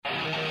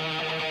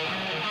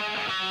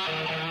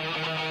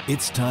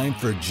It's time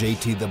for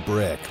JT the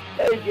Brick.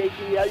 Hey,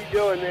 JT, how you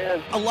doing,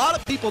 man? A lot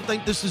of people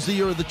think this is the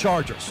year of the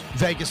Chargers.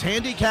 Vegas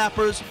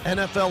handicappers,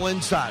 NFL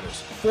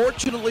insiders.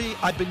 Fortunately,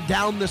 I've been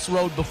down this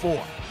road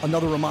before.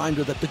 Another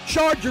reminder that the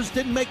Chargers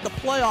didn't make the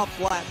playoffs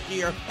last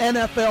year.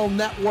 NFL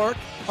Network.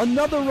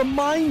 Another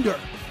reminder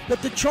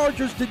that the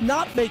Chargers did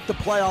not make the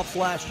playoffs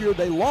last year.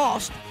 They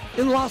lost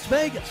in Las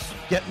Vegas.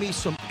 Get me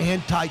some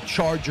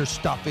anti-Charger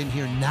stuff in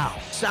here now.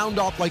 Sound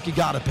off like you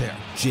got a pair.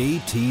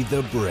 JT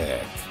the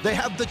Brick. They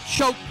have the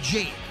choke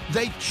gene.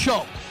 They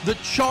choke. The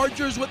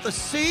Chargers with the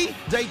C,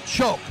 they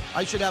choke.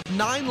 I should have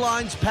 9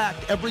 lines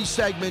packed every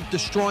segment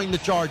destroying the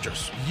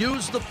Chargers.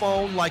 Use the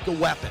phone like a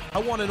weapon. I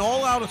want an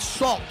all-out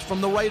assault from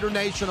the Raider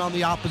Nation on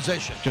the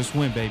opposition. Just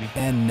win, baby.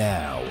 And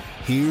now,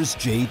 here's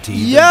JT the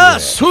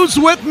Yes, Brick. who's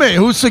with me?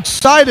 Who's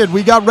excited?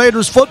 We got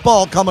Raiders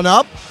football coming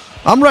up.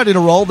 I'm ready to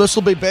roll. This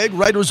will be big.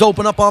 Raiders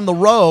open up on the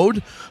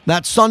road.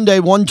 That Sunday,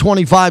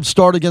 1:25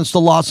 start against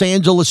the Los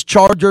Angeles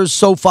Chargers,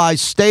 SoFi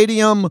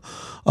Stadium.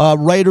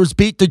 Raiders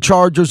beat the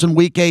Chargers in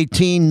Week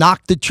 18,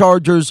 knocked the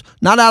Chargers,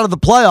 not out of the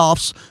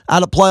playoffs,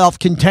 out of playoff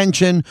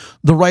contention.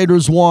 The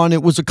Raiders won.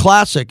 It was a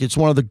classic. It's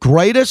one of the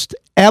greatest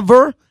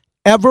ever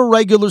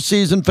regular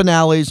season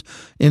finales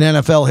in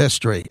NFL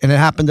history, and it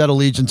happened at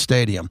Allegiant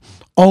Stadium.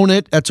 Own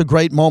it. That's a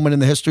great moment in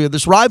the history of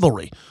this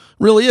rivalry.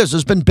 Really is.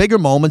 There's been bigger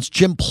moments.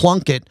 Jim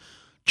Plunkett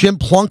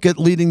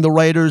leading the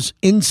Raiders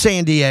in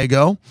San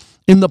Diego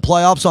in the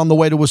playoffs on the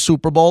way to a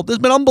Super Bowl. There's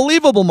been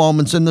unbelievable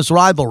moments in this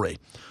rivalry.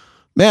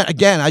 Man,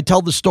 again, I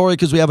tell the story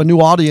because we have a new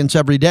audience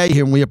every day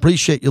here, and we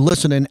appreciate you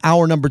listening.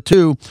 Hour number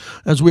 2,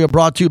 as we are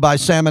brought to you by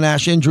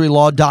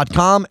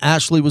SamandAshInjuryLaw.com.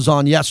 Ashley was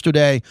on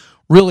yesterday.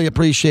 Really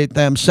appreciate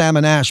them, Sam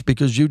and Ash,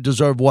 because you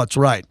deserve what's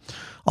right.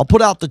 I'll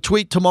put out the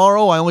tweet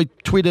tomorrow. I only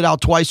tweet it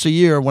out twice a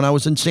year when I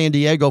was in San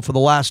Diego for the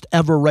last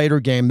ever Raider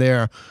game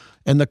there,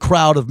 and the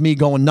crowd of me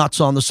going nuts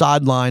on the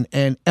sideline,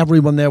 and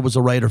everyone there was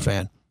a Raider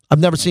fan. I've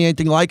never seen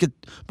anything like it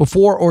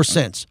before or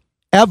since,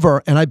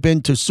 ever, and I've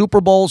been to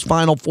Super Bowls,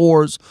 Final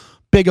Fours,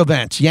 big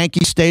events,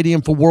 Yankee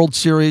Stadium for World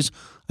Series.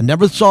 I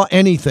never saw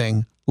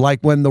anything like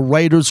when the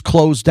Raiders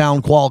closed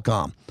down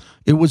Qualcomm.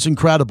 It was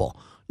incredible.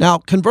 Now,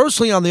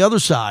 conversely, on the other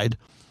side,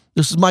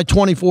 this is my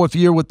 24th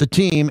year with the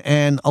team,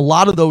 and a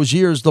lot of those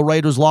years, the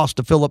Raiders lost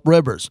to Phillip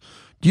Rivers.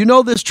 Do you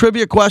know this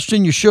trivia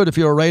question? You should if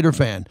you're a Raider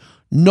fan.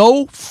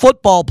 No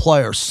football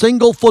player,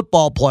 single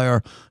football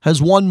player,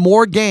 has won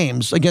more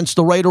games against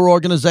the Raider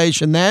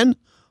organization than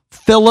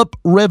Phillip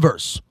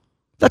Rivers.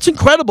 That's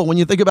incredible when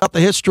you think about the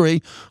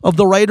history of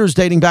the Raiders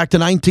dating back to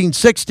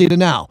 1960 to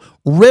now.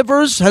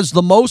 Rivers has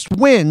the most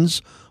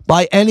wins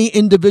by any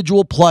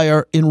individual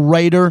player in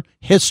Raider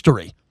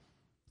history.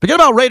 Forget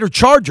about Raider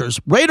Chargers,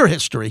 Raider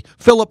history,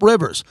 Phillip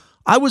Rivers.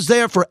 I was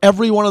there for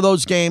every one of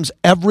those games,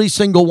 every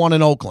single one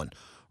in Oakland.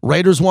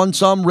 Raiders won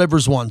some,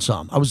 Rivers won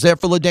some. I was there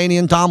for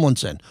LaDainian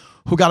Tomlinson,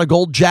 who got a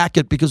gold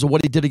jacket because of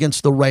what he did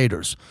against the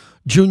Raiders.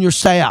 Junior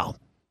Seau,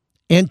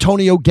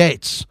 Antonio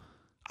Gates.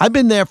 I've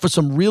been there for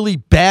some really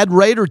bad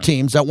Raider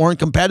teams that weren't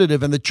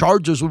competitive, and the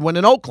Chargers would win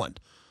in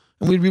Oakland.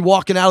 And we'd be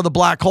walking out of the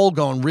black hole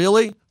going,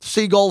 really?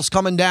 Seagulls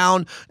coming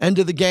down, end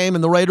of the game,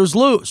 and the Raiders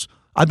lose.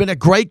 I've been at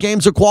great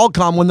games at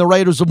Qualcomm when the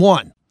Raiders have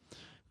won.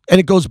 And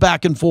it goes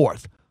back and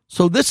forth.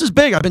 So this is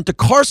big. I've been to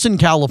Carson,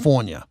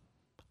 California.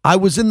 I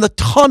was in the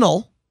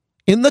tunnel,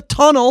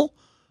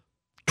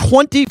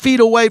 20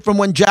 feet away from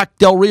when Jack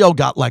Del Rio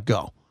got let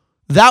go.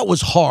 That was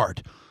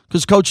hard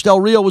because Coach Del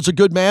Rio was a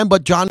good man,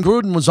 but John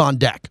Gruden was on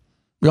deck.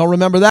 We all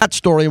remember that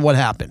story and what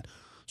happened.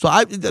 So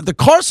the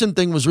Carson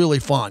thing was really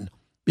fun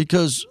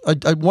because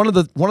one of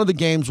the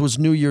games was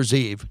New Year's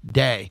Eve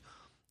day.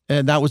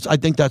 And I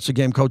think that's the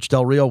game Coach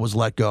Del Rio was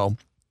let go.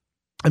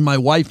 And my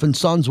wife and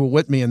sons were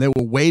with me, and they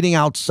were waiting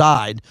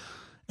outside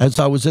as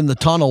I was in the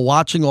tunnel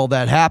watching all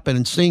that happen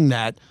and seeing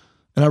that.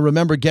 And I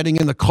remember getting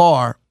in the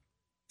car,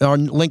 our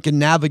Lincoln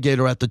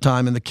Navigator at the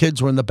time, and the kids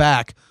were in the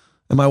back.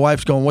 And my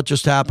wife's going, "What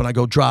just happened?" I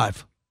go,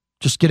 "Drive.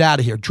 Just get out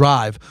of here.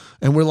 Drive."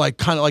 And we're like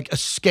kind of like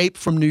Escape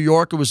from New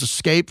York. It was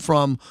Escape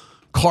from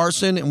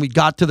Carson, and we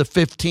got to the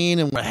 15,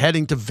 and we're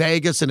heading to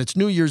Vegas, and it's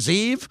New Year's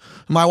Eve.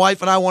 My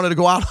wife and I wanted to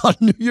go out on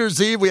New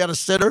Year's Eve. We had a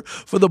sitter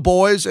for the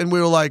boys, and we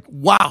were like,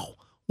 wow,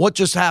 what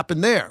just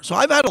happened there? So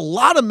I've had a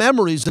lot of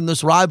memories in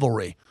this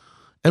rivalry.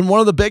 And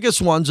one of the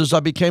biggest ones is I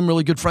became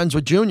really good friends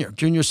with Junior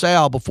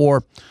Seau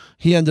before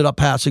he ended up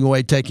passing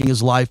away, taking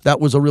his life.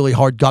 That was a really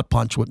hard gut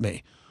punch with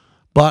me.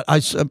 But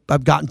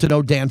I've gotten to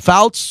know Dan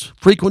Fouts,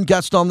 frequent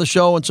guest on the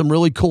show, and some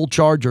really cool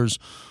Chargers.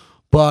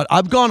 But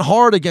I've gone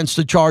hard against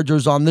the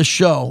Chargers on this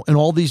show and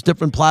all these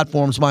different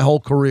platforms my whole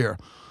career.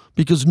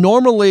 Because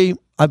normally,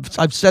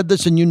 I've said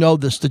this and you know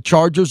this, the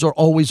Chargers are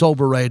always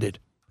overrated.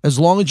 As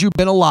long as you've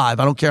been alive,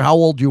 I don't care how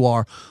old you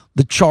are,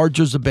 the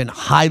Chargers have been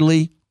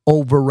highly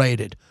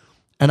overrated.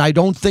 And I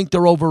don't think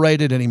they're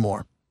overrated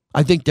anymore.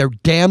 I think they're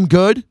damn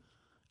good.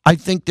 I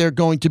think they're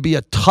going to be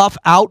a tough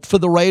out for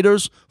the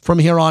Raiders from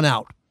here on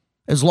out.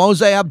 As long as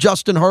they have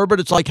Justin Herbert,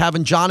 it's like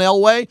having John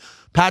Elway,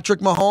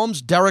 Patrick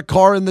Mahomes, Derek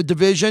Carr in the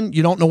division.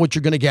 You don't know what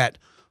you're going to get.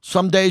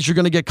 Some days you're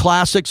going to get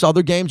classics.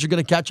 Other games you're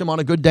going to catch them on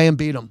a good day and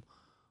beat them.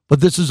 But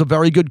this is a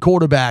very good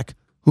quarterback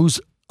who's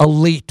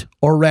elite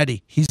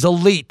already. He's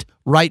elite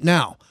right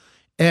now.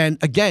 And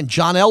again,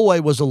 John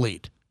Elway was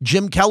elite.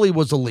 Jim Kelly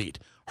was elite.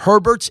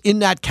 Herbert's in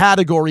that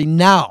category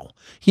now.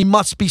 He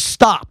must be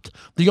stopped.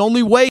 The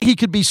only way he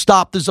could be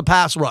stopped is a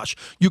pass rush.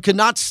 You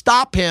cannot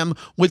stop him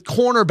with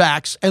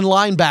cornerbacks and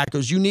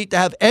linebackers. You need to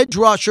have edge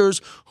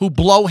rushers who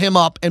blow him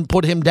up and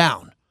put him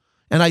down.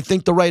 And I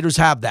think the Raiders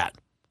have that.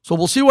 So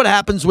we'll see what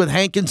happens with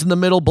Hankins in the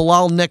middle,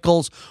 Bilal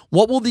Nichols.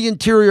 What will the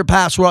interior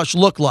pass rush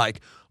look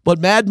like? But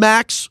Mad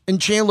Max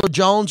and Chandler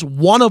Jones,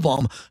 one of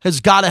them has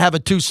got to have a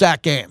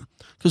 2-sack game.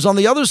 Because on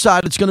the other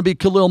side, it's going to be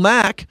Khalil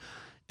Mack,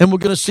 and we're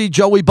going to see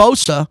Joey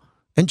Bosa.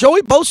 And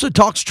Joey Bosa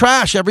talks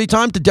trash every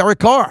time to Derek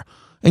Carr.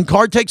 And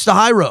Carr takes the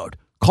high road.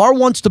 Carr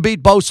wants to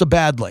beat Bosa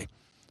badly.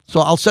 So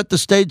I'll set the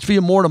stage for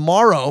you more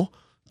tomorrow.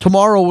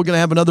 Tomorrow we're going to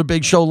have another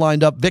big show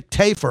lined up. Vic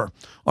Tafer,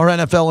 our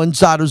NFL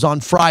Insiders on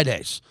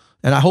Fridays.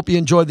 And I hope you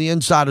enjoy the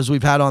Insiders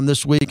we've had on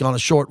this week, on a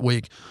short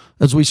week,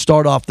 as we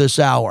start off this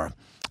hour.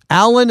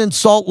 Alan in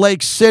Salt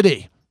Lake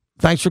City.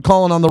 Thanks for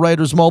calling on the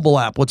Raiders mobile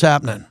app. What's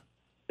happening?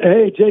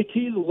 Hey,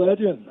 JT, the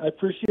legend. I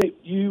appreciate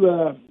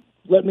you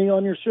letting me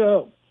on your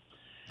show.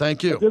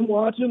 Thank you. I've been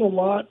watching a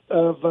lot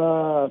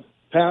of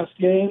past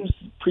games,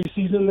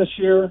 preseason this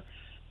year.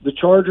 The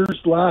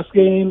Chargers' last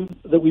game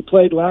that we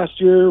played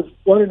last year,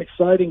 what an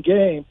exciting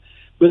game,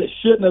 but it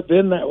shouldn't have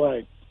been that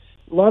way.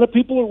 A lot of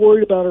people are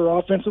worried about our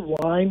offensive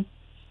line,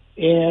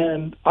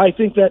 and I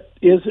think that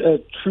is a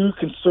true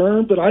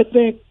concern, but I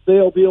think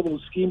they'll be able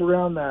to scheme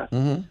around that.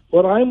 Mm-hmm.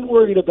 What I'm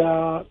worried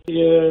about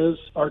is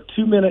our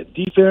 2-minute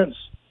defense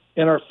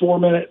and our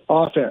 4-minute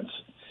offense.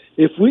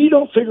 If we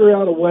don't figure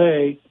out a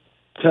way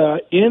to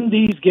end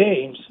these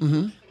games,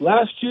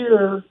 last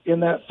year in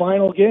that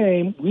final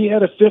game, we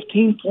had a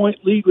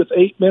 15-point lead with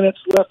 8 minutes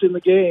left in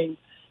the game,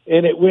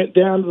 and it went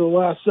down to the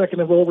last second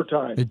of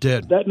overtime. It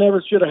did. That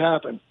never should have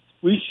happened.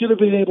 We should have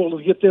been able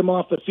to get them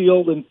off the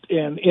field and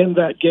end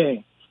that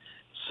game.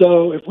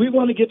 So if we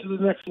want to get to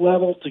the next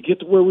level, to get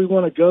to where we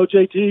want to go,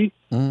 JT,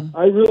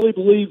 I really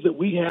believe that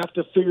we have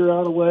to figure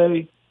out a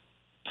way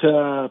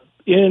to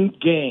end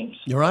games.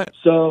 You're right.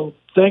 So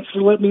thanks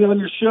for letting me on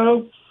your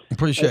show.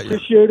 Appreciate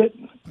it.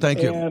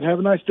 Thank you. And have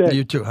a nice day.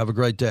 You too. Have a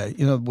great day.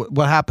 You know,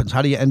 what happens?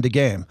 How do you end a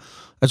game?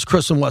 As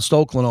Chris in West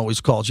Oakland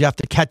always calls, you have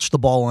to catch the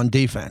ball on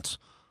defense.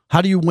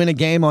 How do you win a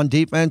game on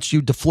defense?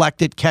 You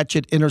deflect it, catch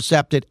it,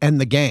 intercept it,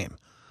 end the game.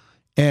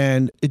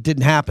 And it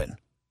didn't happen.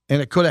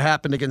 And it could have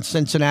happened against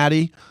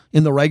Cincinnati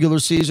in the regular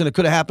season. It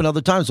could have happened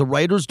other times. The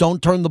Raiders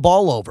don't turn the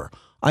ball over.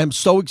 I am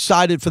so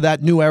excited for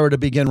that new era to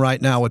begin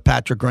right now with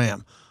Patrick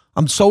Graham.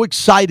 I'm so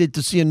excited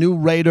to see a new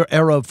Raider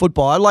era of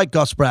football. I like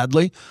Gus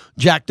Bradley,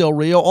 Jack Del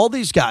Rio, all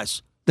these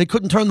guys. They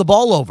couldn't turn the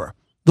ball over.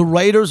 The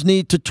Raiders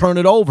need to turn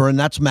it over, and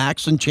that's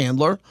Max and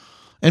Chandler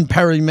and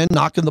Perryman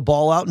knocking the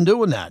ball out and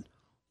doing that.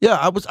 Yeah,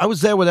 I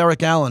was there with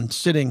Eric Allen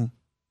sitting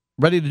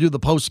ready to do the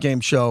post-game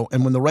show,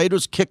 and when the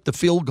Raiders kicked the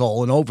field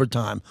goal in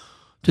overtime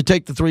to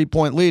take the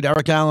 3-point lead,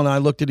 Eric Allen and I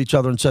looked at each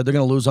other and said, they're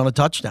going to lose on a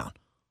touchdown.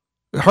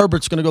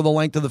 Herbert's going to go the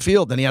length of the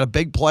field. Then he had a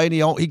big play,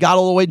 and he got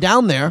all the way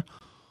down there,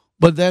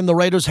 but then the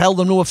Raiders held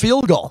him to a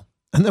field goal.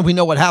 And then we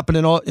know what happened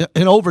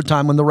in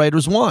overtime when the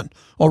Raiders won,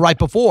 or right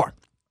before.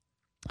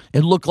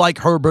 It looked like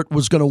Herbert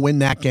was going to win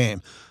that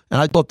game. And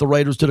I thought the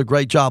Raiders did a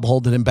great job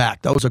holding him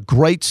back. That was a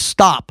great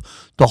stop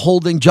to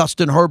holding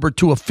Justin Herbert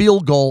to a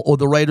field goal, or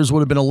the Raiders would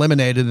have been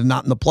eliminated and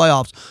not in the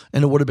playoffs,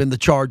 and it would have been the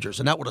Chargers.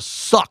 And that would have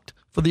sucked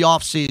for the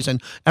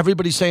offseason.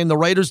 Everybody's saying the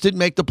Raiders didn't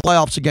make the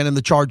playoffs again, and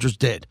the Chargers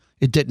did.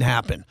 It didn't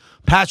happen.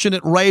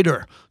 Passionate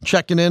Raider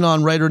checking in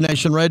on Raider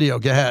Nation Radio.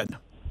 Go ahead.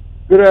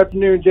 Good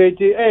afternoon, JT.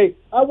 Hey,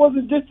 I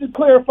wasn't, just to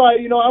clarify,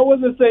 I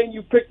wasn't saying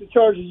you picked the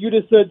Chargers. You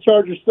just said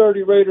Chargers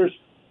 30, Raiders,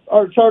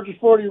 or Chargers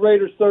 40,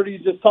 Raiders 30. You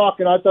just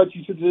talking. I thought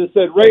you should have just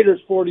said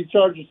Raiders 40,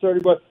 Chargers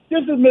 30. But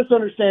this is a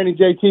misunderstanding,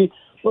 JT.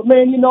 But,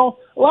 man,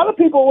 a lot of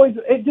people always,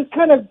 it just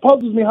kind of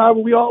puzzles me how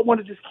we all want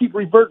to just keep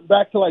reverting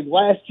back to, like,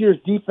 last year's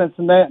defense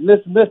and that and this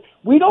and this.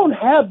 We don't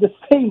have the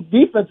same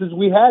defenses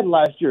we had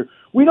last year.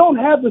 We don't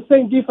have the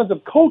same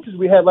defensive coaches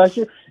we had last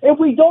year, and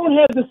we don't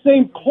have the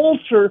same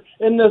culture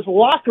in this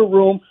locker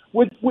room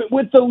with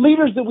the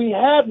leaders that we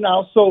have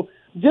now. So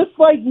just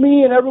like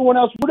me and everyone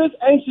else, we're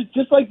just anxious,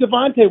 just like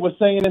Devontae was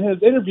saying in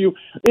his interview,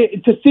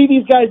 to see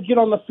these guys get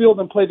on the field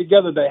and play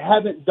together. They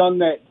haven't done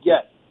that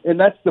yet. And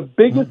that's the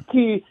biggest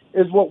key,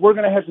 is what we're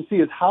going to have to see,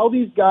 is how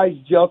these guys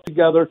gel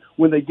together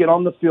when they get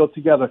on the field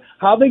together.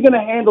 How are they going to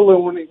handle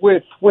it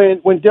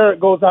when Derek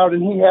goes out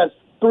and he has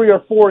 3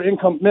 or 4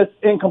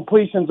 missed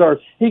incompletions, or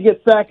he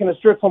gets sacked in a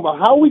strip fumble?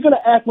 How are we going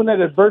to act when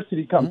that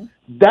adversity comes?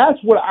 Mm-hmm. That's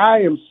what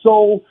I am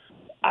so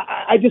 –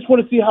 I just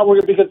want to see how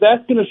we're – because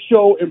that's going to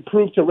show and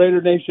prove to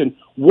Raider Nation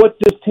what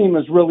this team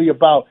is really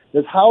about,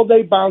 is how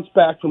they bounce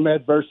back from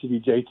adversity,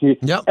 JT.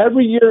 Yep.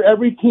 Every year,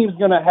 every team's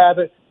going to have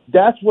it.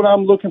 That's what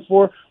I'm looking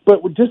for.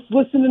 But just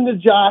listening to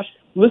Josh,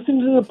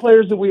 listening to the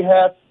players that we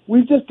have,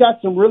 we've just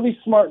got some really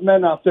smart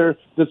men out there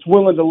that's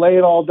willing to lay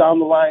it all down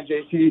the line,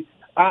 JT.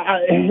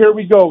 Here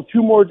we go.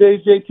 2 more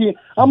days, JT.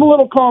 I'm a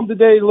little calm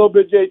today, a little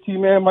bit, JT,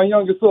 man. My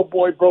youngest little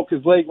boy broke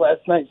his leg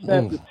last night,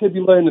 snapped his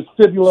tibula and his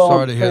fibula.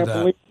 Sorry to hear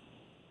that.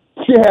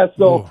 Yeah,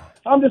 so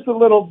I'm just a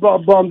little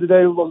bummed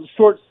today. A little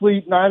short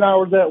sleep, 9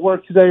 hours at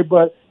work today,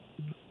 but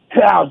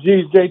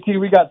geez, JT,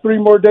 we got 3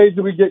 more days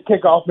till we get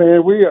kickoff,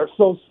 man. We are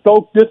so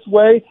stoked this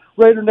way.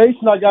 Raider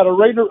Nation, I got a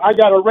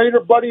Raider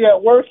buddy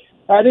at work.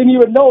 I didn't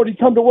even know it. He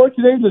come to work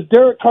today with his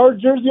Derek Carr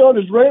jersey on,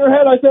 his Raider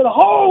hat. I said,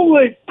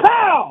 holy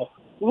cow!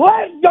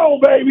 Let's go,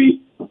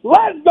 baby!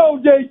 Let's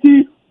go, JT!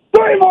 3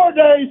 more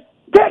days,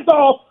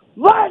 kickoff!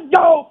 Let's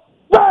go!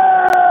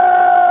 Raiders!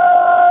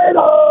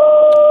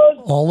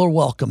 All are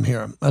welcome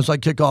here as I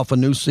kick off a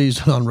new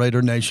season on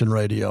Raider Nation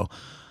Radio.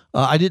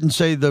 I didn't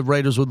say the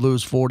Raiders would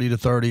lose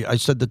 40-30. I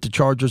said that the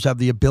Chargers have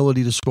the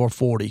ability to score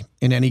 40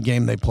 in any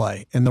game they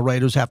play, and the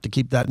Raiders have to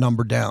keep that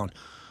number down.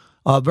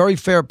 Very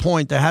fair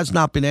point. There has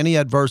not been any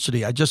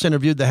adversity. I just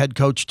interviewed the head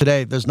coach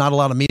today. There's not a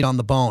lot of meat on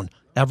the bone.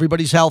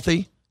 Everybody's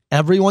healthy.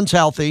 Everyone's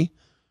healthy.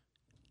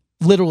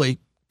 Literally,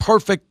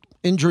 perfect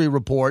injury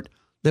report.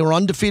 They were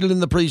undefeated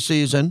in the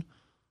preseason.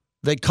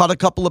 They cut a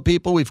couple of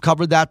people. We've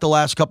covered that the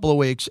last couple of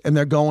weeks, and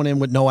they're going in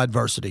with no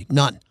adversity.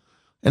 None.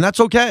 And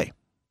that's okay.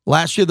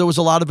 Last year, there was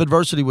a lot of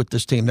adversity with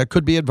this team. There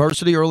could be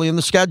adversity early in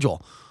the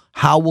schedule.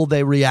 How will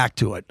they react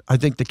to it? I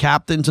think the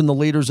captains and the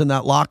leaders in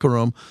that locker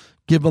room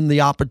give them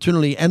the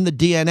opportunity and the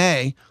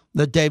DNA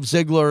that Dave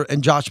Ziegler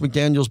and Josh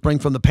McDaniels bring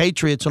from the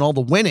Patriots and all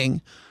the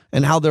winning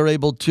and how they're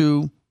able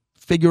to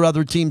figure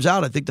other teams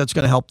out. I think that's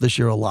going to help this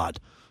year a lot.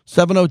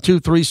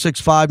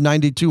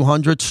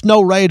 702-365-9200.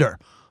 Snow Raider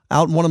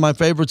out in one of my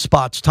favorite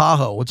spots,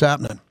 Tahoe. What's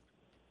happening?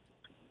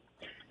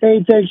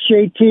 Hey, thanks,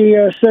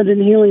 JT.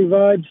 Sending healing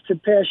vibes to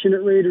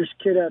passionate Raiders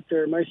kid out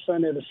there. My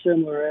son had a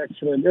similar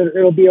accident.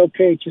 It'll be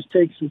okay. Just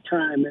take some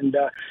time and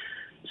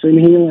some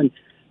healing.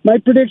 My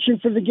prediction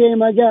for the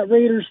game, I got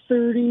Raiders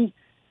 30,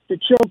 the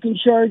choking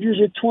Chargers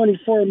at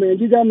 24, man.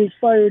 You got me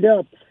fired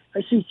up.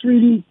 I see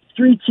three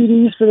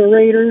TDs for the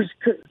Raiders,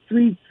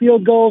 3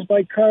 field goals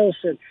by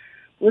Carlson.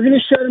 We're going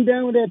to shut them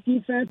down with that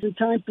defense and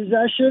time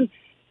possession.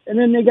 And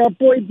then they got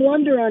Boyd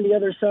Blunder on the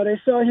other side. I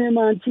saw him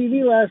on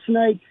TV last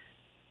night,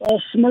 all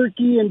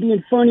smirky and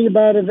being funny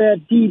about if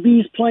that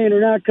DB's playing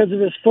or not because of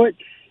his foot.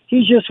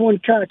 He's just one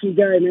cocky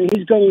guy, man.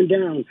 He's going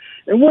down.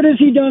 And what has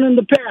he done in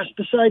the past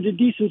besides a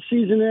decent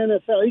season in the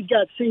NFL? He's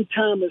got St.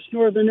 Thomas,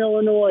 Northern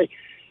Illinois,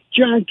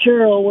 John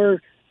Carroll,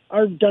 where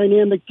our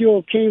dynamic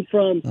duo came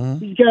from.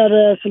 He's got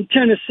some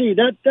Tennessee.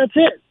 That's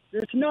it.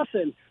 There's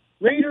nothing.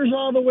 Raiders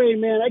all the way,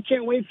 man. I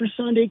can't wait for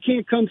Sunday.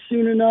 Can't come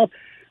soon enough.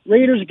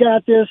 Raiders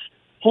got this.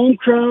 Home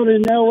crowd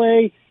in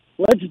L.A.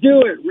 Let's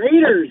do it.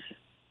 Raiders.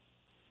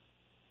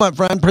 My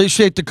friend,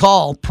 appreciate the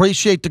call.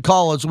 Appreciate the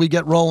call as we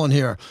get rolling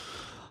here.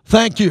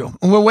 Thank you.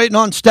 And we're waiting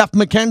on Steph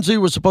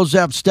McKenzie. We're supposed to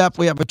have Steph.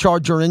 We have a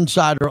Charger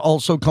Insider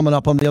also coming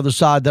up on the other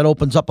side. That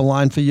opens up a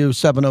line for you,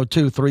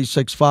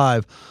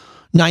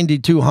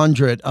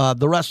 702-365-9200.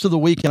 The rest of the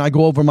weekend, I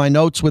go over my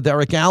notes with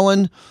Eric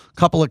Allen, a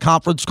couple of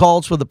conference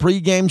calls for the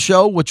pregame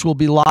show, which will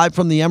be live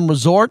from the M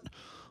Resort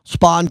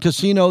Spa and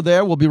Casino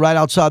there. We'll be right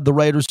outside the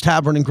Raiders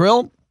Tavern and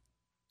Grill.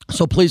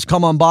 So please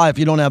come on by if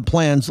you don't have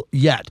plans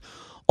yet.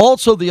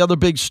 Also, the other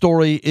big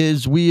story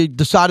is we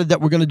decided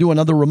that we're going to do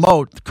another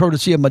remote,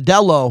 courtesy of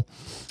Modelo,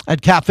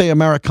 at Cafe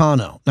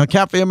Americano. Now,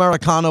 Cafe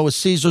Americano is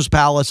Caesar's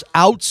Palace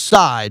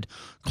outside,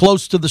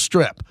 close to the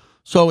Strip.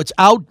 So it's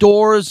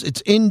outdoors,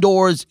 it's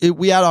indoors.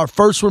 We had our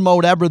first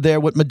remote ever there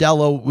with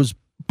Modelo. It was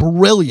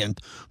brilliant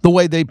the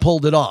way they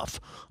pulled it off.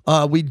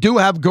 We do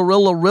have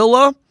Gorilla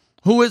Rilla,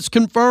 who is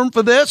confirmed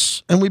for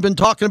this, and we've been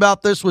talking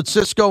about this with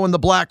Cisco and the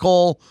Black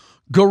Hole.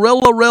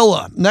 Gorilla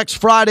Rilla, next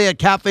Friday at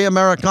Cafe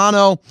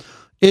Americano.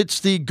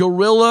 It's the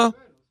Gorilla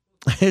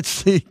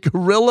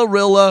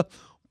Rilla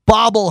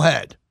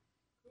bobblehead.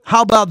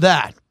 How about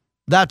that?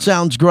 That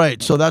sounds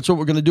great. So that's what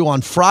we're going to do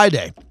on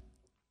Friday.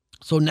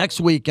 So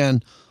next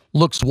weekend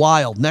looks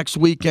wild. Next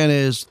weekend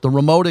is the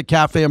remote at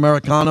Cafe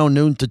Americano,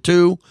 noon to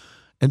 2.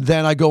 And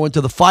then I go into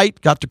the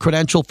fight, got the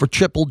credential for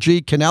Triple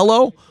G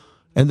Canelo.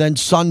 And then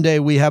Sunday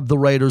we have the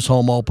Raiders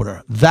home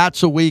opener.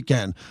 That's a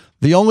weekend.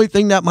 The only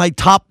thing that might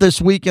top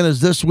this weekend is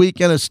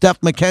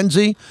Steph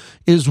McKenzie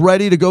is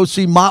ready to go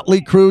see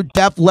Motley Crue,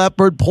 Def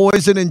Leppard,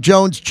 Poison, and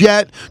Jones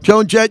Jett.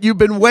 Jones Jett, you've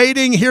been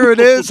waiting. Here it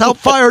is. How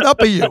fired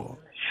up are you?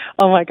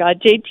 Oh, my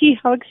God. JT,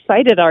 how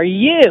excited are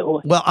you?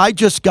 Well, I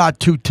just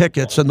got 2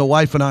 tickets, and the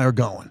wife and I are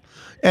going.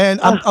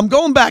 And I'm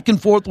going back and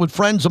forth with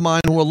friends of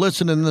mine who are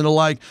listening, and they're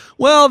like,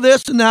 well,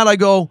 this and that. I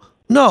go,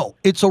 no,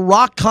 it's a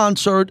rock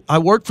concert. I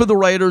work for the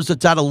Raiders.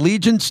 It's at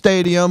Allegiant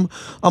Stadium.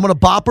 I'm going to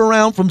bop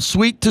around from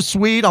suite to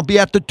suite. I'll be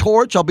at the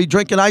Torch. I'll be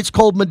drinking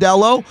ice-cold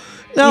Modelo.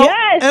 Now,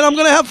 yes. And I'm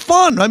going to have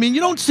fun. I mean, you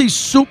don't see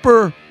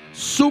super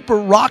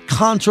rock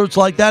concerts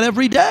like that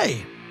every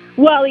day.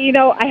 Well,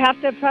 I have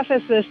to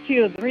preface this,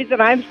 too. The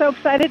reason I'm so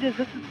excited is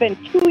this has been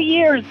 2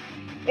 years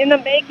in the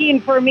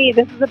making for me.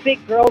 This is a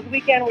big girls'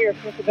 weekend. We were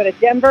supposed to go to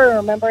Denver.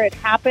 Remember, it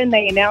happened.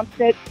 They announced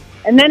it.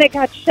 And then it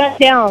got shut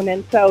down,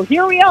 and so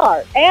here we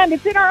are. And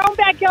it's in our own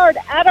backyard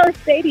at our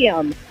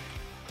stadium.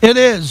 It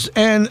is.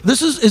 And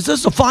is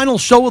this the final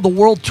show of the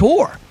World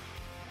Tour?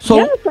 So,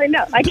 yes, I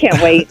know. I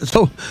can't wait.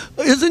 So,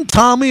 isn't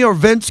Tommy or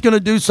Vince going to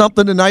do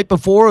something the night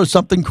before or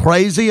something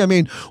crazy? I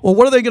mean, well,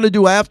 what are they going to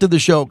do after the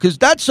show? Because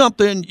that's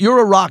something. You're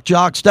a rock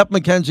jock. Steph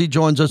McKenzie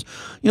joins us.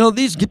 You know,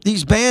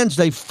 these bands,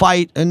 they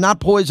fight, and not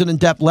Poison and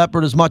Def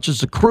Leppard as much as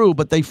the Crew,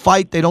 but they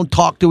fight. They don't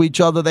talk to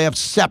each other. They have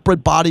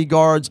separate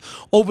bodyguards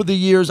over the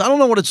years. I don't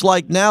know what it's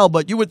like now,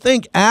 but you would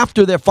think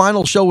after their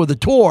final show of the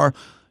tour,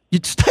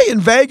 you'd stay in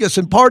Vegas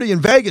and party in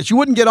Vegas. You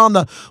wouldn't get on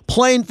the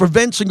plane for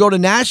Vince and go to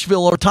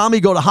Nashville or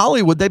Tommy go to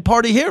Hollywood. They'd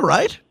party here,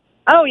 right?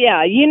 Oh,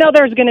 yeah. You know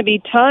there's going to be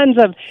tons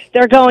of,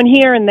 they're going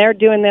here and they're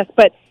doing this,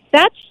 but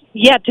that's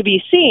yet to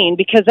be seen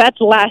because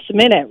that's last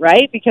minute,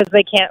 right? Because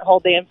they can't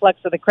hold the influx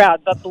of the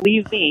crowd. But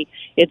believe me,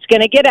 it's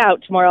going to get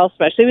out tomorrow,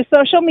 especially with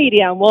social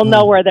media, and we'll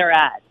know where they're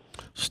at.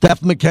 Steph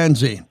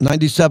McKenzie,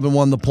 97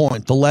 won the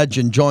point. The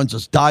legend joins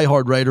us,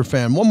 diehard Raider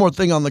fan. One more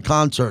thing on the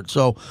concert.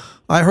 So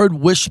I heard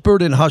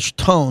whispered in hushed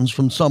tones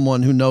from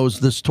someone who knows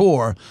this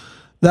tour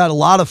that a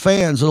lot of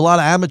fans, a lot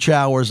of amateur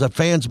hours, that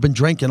fans have been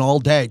drinking all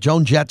day.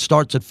 Joan Jett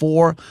starts at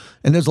 4,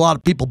 and there's a lot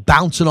of people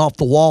bouncing off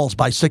the walls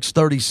by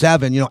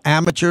 6:37. You know,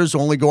 amateurs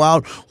only go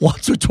out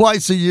once or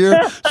twice a year.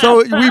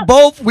 So we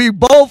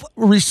both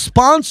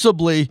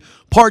responsibly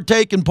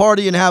partake and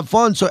party and have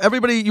fun. So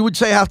everybody, you would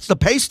say, has to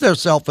pace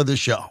themselves for this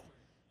show.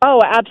 Oh,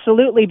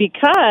 absolutely,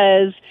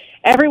 because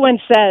everyone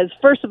says,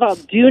 first of all,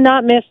 do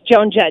not miss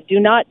Joan Jett. Do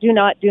not.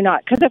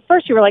 Because at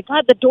first you were like,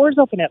 God, the doors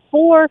open at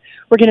 4.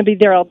 We're going to be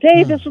there all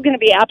day. This is going to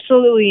be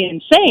absolutely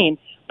insane.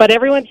 But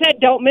everyone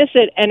said, don't miss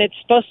it, and it's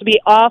supposed to be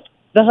off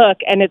the hook,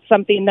 and it's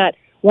something that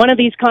one of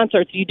these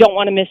concerts, you don't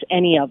want to miss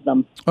any of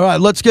them. All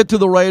right, let's get to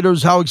the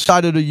Raiders. How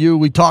excited are you?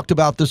 We talked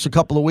about this a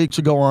couple of weeks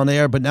ago on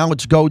air, but now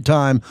it's go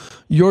time.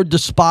 Your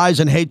despise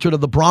and hatred of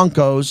the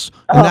Broncos,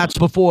 and that's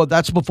before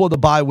the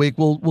bye week.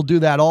 We'll do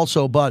that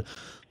also, but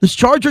this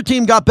Charger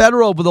team got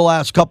better over the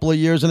last couple of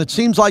years, and it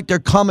seems like they're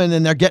coming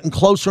and they're getting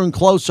closer and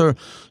closer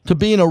to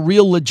being a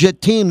real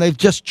legit team. They've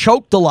just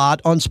choked a lot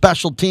on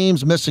special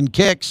teams, missing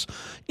kicks,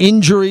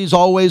 injuries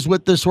always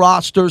with this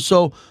roster.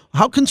 So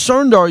how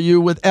concerned are you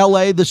with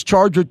L.A., this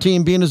Charger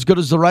team, being as good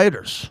as the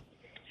Raiders?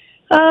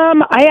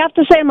 I have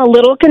to say I'm a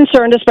little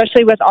concerned,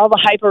 especially with all the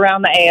hype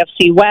around the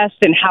AFC West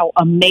and how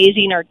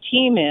amazing our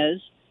team is.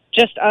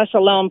 Just us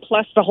alone,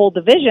 plus the whole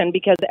division,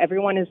 because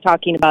everyone is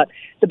talking about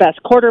the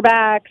best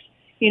quarterbacks.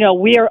 You know,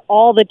 we are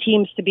all the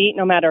teams to beat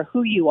no matter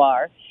who you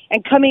are.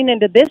 And coming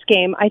into this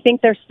game, I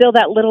think there's still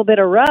that little bit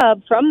of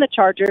rub from the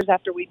Chargers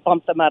after we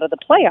bumped them out of the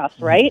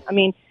playoffs, right? I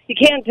mean, you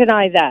can't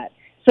deny that.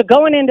 So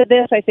going into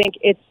this, I think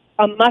it's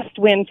a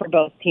must-win for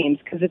both teams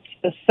because it's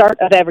the start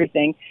of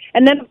everything.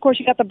 And then, of course,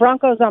 you got the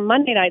Broncos on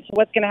Monday night, so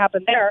what's going to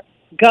happen there?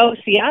 Go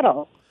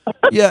Seattle.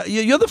 Yeah,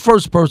 you're the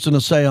first person to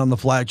say on the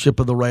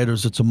flagship of the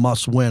Raiders it's a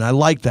must-win. I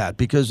like that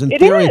because in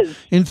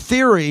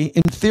theory,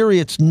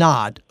 it's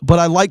not. But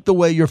I like the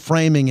way you're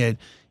framing it.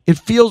 It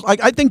feels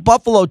like I think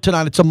Buffalo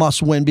tonight it's a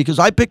must-win because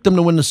I picked them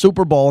to win the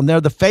Super Bowl and they're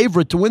the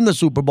favorite to win the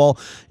Super Bowl.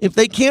 If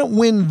they can't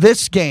win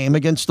this game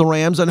against the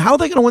Rams, then how are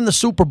they going to win the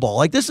Super Bowl?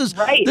 Like this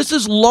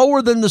is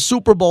lower than the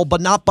Super Bowl, but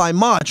not by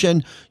much.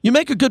 And you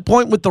make a good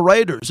point with the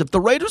Raiders. If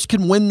the Raiders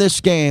can win this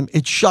game,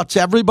 it shuts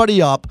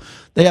everybody up.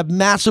 They have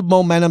massive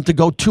momentum to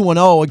go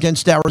 2-0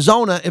 against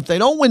Arizona. If they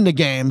don't win the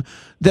game,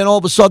 then all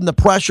of a sudden the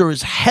pressure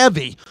is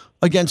heavy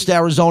against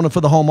Arizona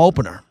for the home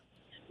opener.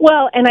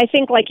 Well, and I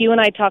think like you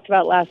and I talked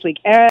about last week,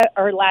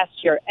 or last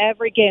year,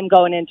 every game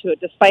going into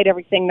it, despite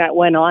everything that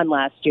went on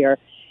last year,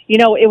 you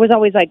know, it was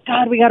always like,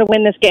 God, we got to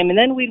win this game. And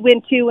then we'd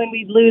win 2 and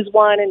we'd lose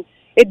 1, and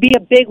it'd be a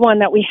big one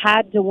that we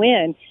had to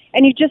win.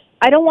 And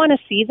I don't want to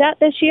see that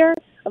this year.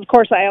 Of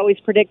course, I always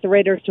predict the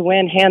Raiders to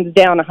win, hands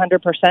down,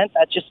 100%.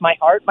 That's just my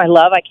heart, my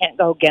love. I can't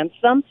go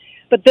against them.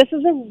 But this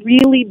is a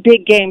really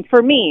big game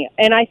for me.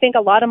 And I think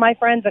a lot of my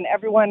friends and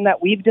everyone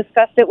that we've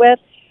discussed it with,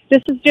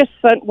 this is just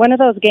one of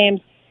those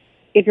games.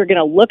 If you're going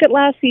to look at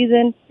last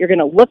season, you're going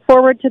to look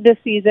forward to this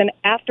season.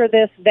 After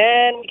this,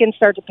 then we can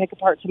start to pick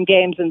apart some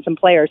games and some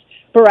players.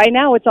 But right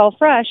now, it's all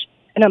fresh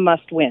and a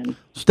must-win.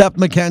 Steph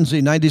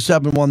McKenzie,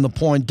 97 won the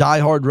point,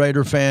 diehard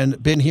Raider fan,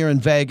 been here in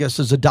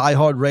Vegas as a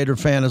diehard Raider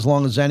fan as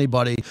long as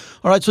anybody.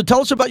 All right, so tell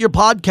us about your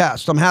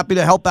podcast. I'm happy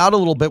to help out a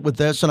little bit with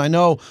this, and I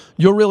know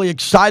you're really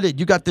excited.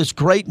 You got this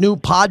great new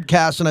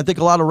podcast, and I think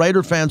a lot of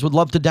Raider fans would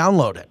love to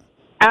download it.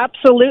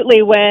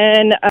 Absolutely.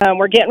 When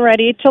we're getting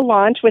ready to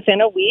launch within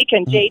a week,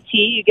 and JT,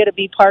 you get to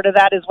be part of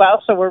that as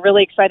well, so we're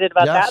really excited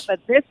about that. But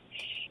this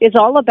is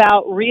all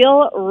about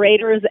Real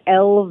Raiders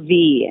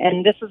LV,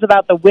 and this is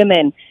about the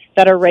women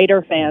that are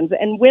Raider fans.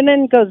 And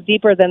women goes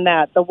deeper than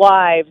that, the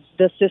wives,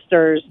 the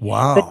sisters,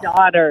 the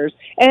daughters.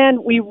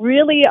 And we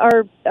really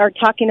are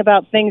talking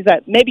about things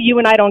that maybe you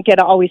and I don't get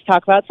to always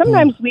talk about.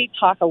 Sometimes we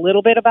talk a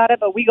little bit about it,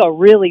 but we go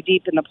really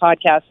deep in the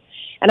podcast.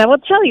 And I will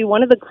tell you,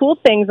 one of the cool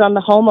things on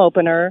the home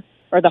opener,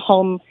 or the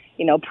home,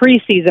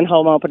 preseason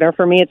home opener.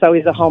 For me, it's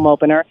always a home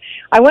opener.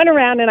 I went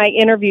around and I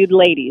interviewed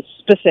ladies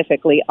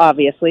specifically.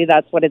 Obviously,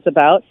 that's what it's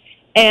about.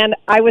 And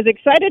I was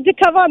excited to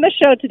come on the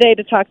show today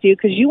to talk to you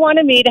because you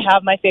wanted me to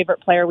have my favorite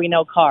player we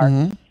know, Carr.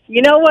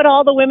 You know what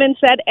all the women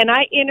said? And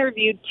I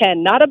interviewed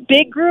 10, not a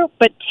big group,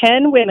 but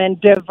 10 women,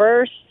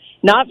 diverse,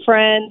 not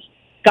friends,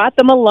 got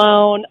them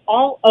alone,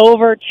 all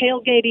over,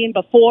 tailgating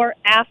before,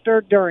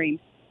 after, during.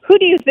 Who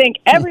do you think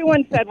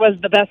everyone said was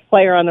the best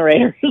player on the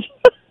Raiders?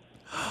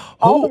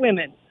 All the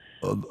women.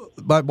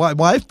 My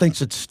wife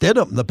thinks it's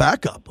Stidham, the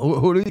backup.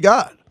 Who do you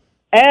got?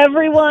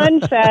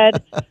 Everyone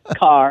said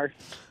Carr.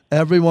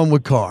 Everyone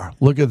with Carr.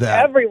 Look at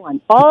that.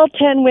 Everyone. All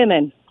 10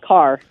 women,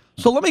 Carr.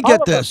 So let me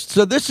get this.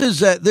 So this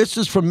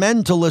is for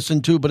men to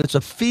listen to, but it's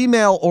a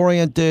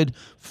female-oriented,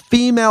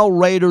 female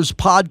Raiders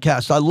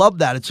podcast. I love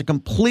that. It's a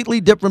completely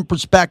different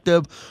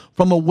perspective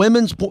from the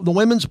women's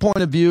point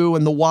of view,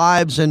 and the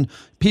wives and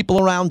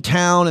people around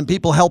town and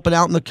people helping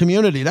out in the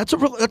community. That's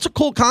a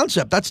cool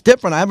concept. That's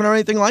different. I haven't heard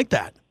anything like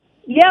that.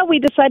 Yeah, we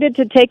decided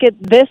to take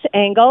it this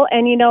angle,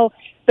 and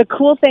the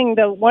cool thing,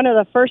 one of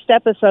the first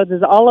episodes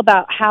is all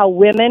about how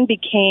women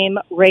became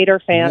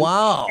Raider fans.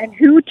 Wow. And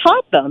who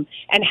taught them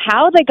and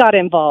how they got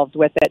involved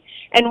with it.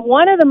 And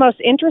one of the most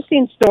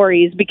interesting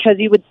stories, because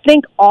you would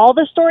think all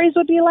the stories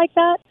would be like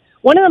that,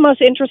 one of the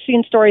most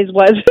interesting stories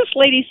was this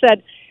lady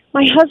said,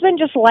 my husband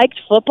just liked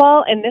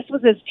football, and this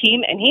was his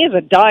team, and he is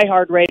a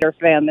diehard Raider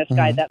fan, this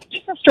guy. That's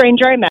just a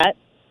stranger I met.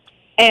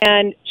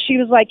 And she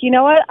was like, you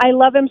know what? I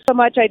love him so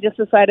much, I just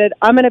decided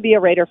I'm going to be a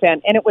Raider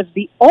fan. And it was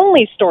the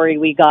only story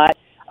we got.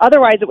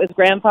 Otherwise, it was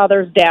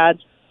grandfathers, dads,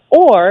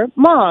 or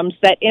moms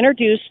that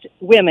introduced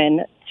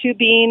women to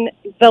being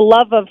the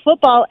love of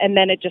football, and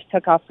then it just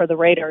took off for the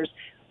Raiders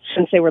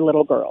since they were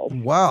little girls.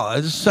 Wow,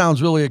 this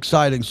sounds really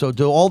exciting. So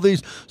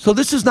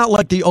this is not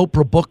like the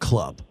Oprah Book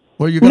Club,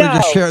 where you're going to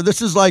just share.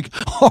 This is like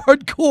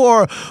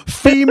hardcore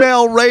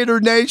female Raider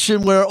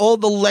Nation, where all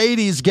the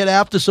ladies get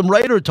after some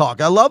Raider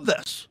talk. I love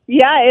this.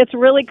 Yeah, it's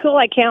really cool.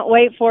 I can't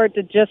wait for it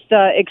to just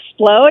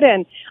explode.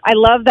 And I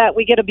love that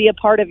we get to be a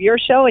part of your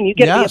show, and you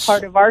get to be a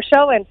part of our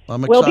show. And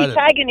we'll be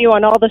tagging you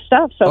on all the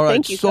stuff. So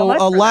thank you so much.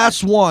 So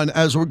last one,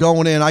 as we're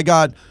going in, I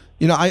got,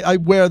 I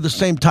wear the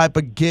same type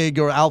of gig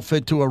or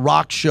outfit to a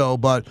rock show.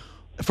 But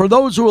for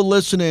those who are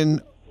listening,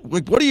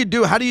 what do you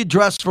do? How do you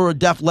dress for a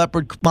Def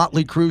Leppard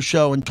Motley Crue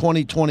show in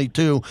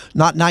 2022,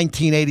 not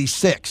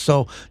 1986?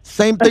 So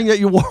same thing that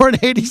you wore in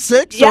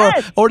 86?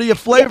 Yes. Or do you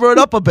flavor it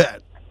up a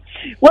bit?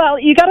 Well,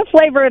 you got to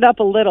flavor it up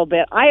a little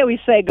bit. I always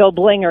say go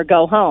bling or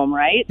go home,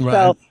 right?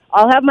 So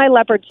I'll have my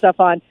leopard stuff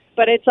on.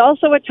 But it's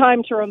also a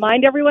time to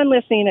remind everyone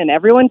listening and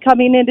everyone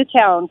coming into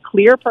town,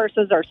 clear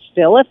purses are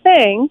still a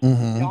thing.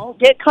 Don't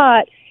get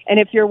caught. And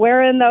if you're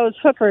wearing those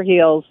hooker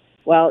heels,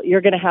 well, you're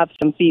going to have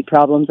some feet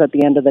problems at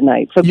the end of the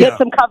night. So get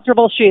some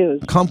comfortable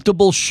shoes.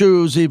 Comfortable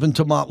shoes, even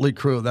to Motley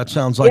Crue. That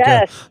sounds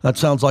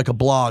like a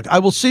blog. I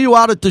will see you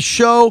out at the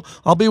show.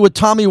 I'll be with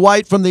Tommy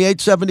White from the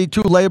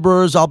 872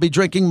 Laborers. I'll be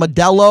drinking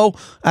Modelo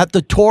at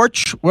the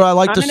Torch, where I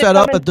like to set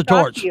up at the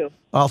Torch.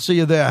 I'll see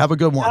you there. Have a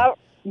good one.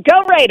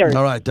 Go Raiders.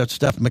 All right, that's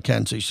Steph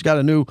McKenzie. She's got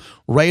a new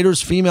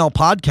Raiders female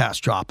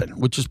podcast dropping,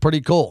 which is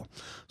pretty cool.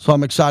 So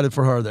I'm excited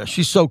for her there.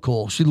 She's so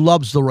cool. She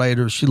loves the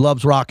Raiders. She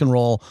loves rock and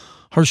roll.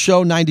 Her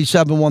show,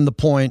 97 Won the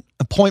Point.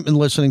 Appointment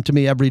listening to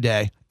me every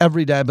day.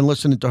 Every day. I've been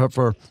listening to her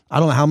for, I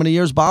don't know how many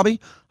years,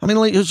 Bobby? How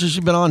many years has she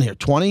been on here?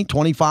 20,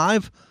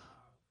 25?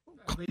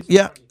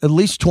 Yeah, at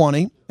least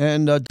 20.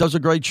 And does a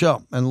great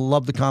show. And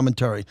love the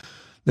commentary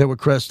there with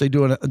Chris. They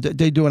do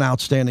an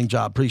outstanding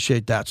job.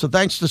 Appreciate that. So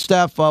thanks to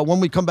Steph. When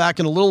we come back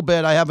in a little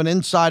bit, I have an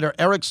insider,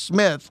 Eric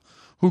Smith,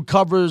 who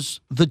covers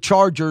the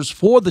Chargers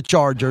for the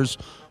Chargers.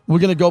 We're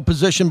going to go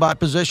position by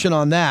position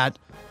on that.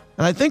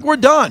 And I think we're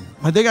done.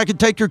 I think I could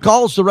take your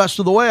calls the rest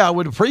of the way. I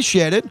would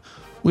appreciate it.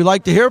 We'd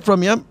like to hear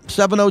from you.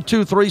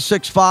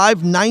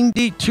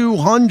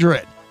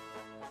 702-365-9200.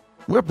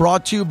 We're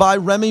brought to you by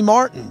Remy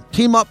Martin.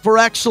 Team up for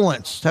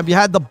excellence. Have you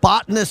had the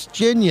Botanist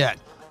Gin yet?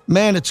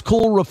 Man, it's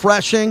cool,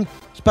 refreshing,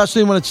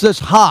 especially when it's this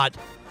hot.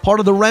 Part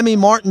of the Remy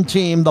Martin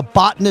team, the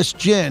Botanist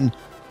Gin.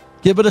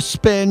 Give it a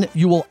spin.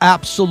 You will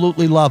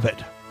absolutely love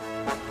it.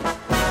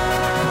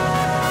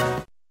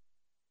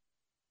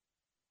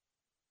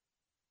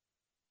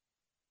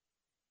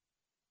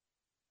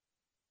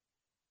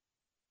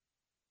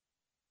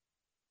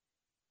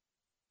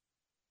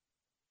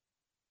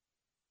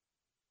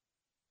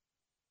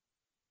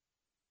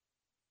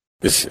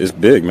 It's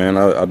big, man.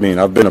 I mean,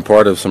 I've been a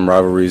part of some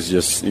rivalries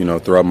just,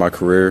 throughout my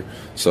career.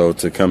 So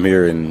to come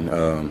here and,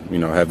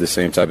 have the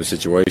same type of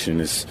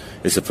situation, it's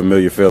a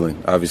familiar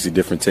feeling. Obviously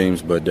different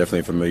teams, but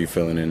definitely a familiar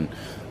feeling, and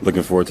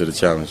looking forward to the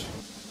challenge.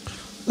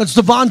 That's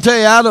Davante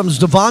Adams.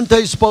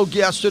 Davante spoke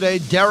yesterday.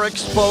 Derek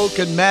spoke,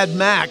 and Mad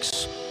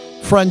Max,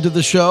 friend of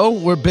the show.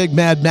 We're big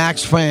Mad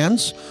Max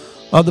fans.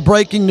 The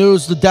breaking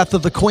news, the death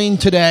of the Queen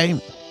today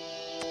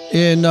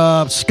in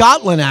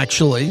Scotland,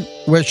 actually,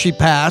 where she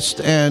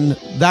passed, and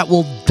that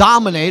will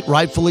dominate,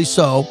 rightfully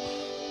so,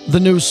 the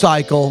news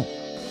cycle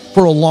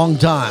for a long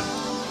time.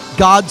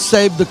 God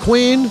save the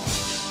Queen.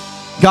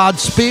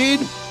 Godspeed.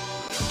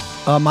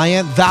 My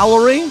Aunt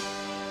Valerie,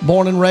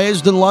 born and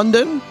raised in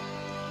London,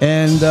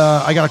 and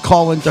I got a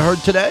call into her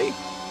today.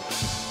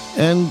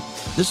 And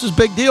this is a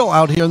big deal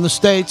out here in the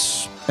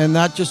States. and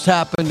that just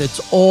happened. It's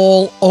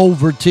all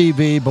over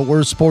TV, but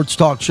we're a sports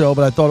talk show,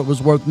 but I thought it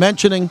was worth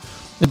mentioning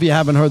if you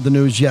haven't heard the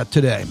news yet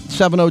today.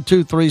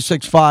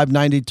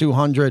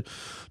 702-365-9200.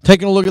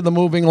 Taking a look at the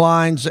moving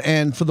lines,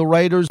 and for the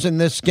Raiders in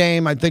this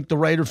game, I think the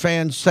Raider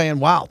fans saying,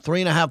 wow,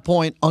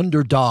 3.5-point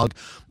underdog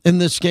in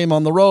this game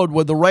on the road,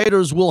 where the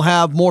Raiders will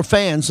have more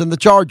fans than the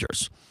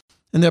Chargers.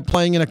 And they're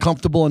playing in a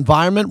comfortable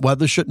environment.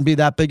 Weather shouldn't be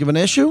that big of an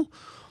issue.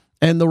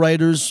 And the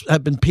Raiders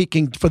have been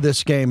peaking for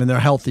this game, and they're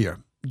healthier.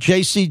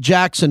 J.C.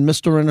 Jackson,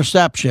 Mr.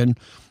 Interception,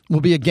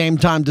 will be a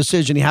game-time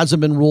decision. He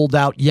hasn't been ruled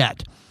out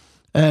yet.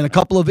 And a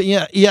couple of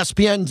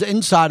ESPN's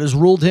insiders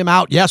ruled him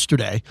out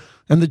yesterday,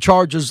 and the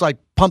Chargers,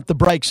 pumped the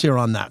brakes here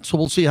on that. So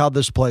we'll see how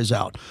this plays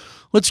out.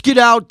 Let's get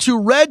out to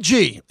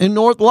Reggie in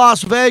North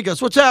Las Vegas.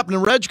 What's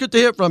happening, Reg? Good to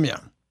hear from you.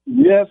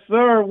 Yes,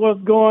 sir.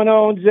 What's going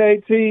on,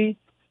 JT?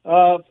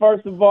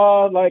 First of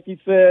all, like you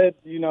said,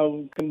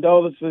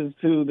 condolences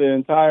to the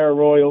entire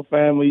royal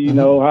family. You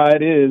know how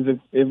it is. If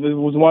it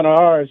was one of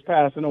ours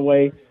passing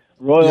away,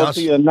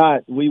 royalty or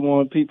not, we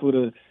want people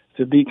to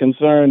be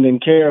concerned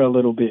and care a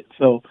little bit.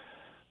 So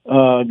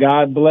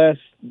God bless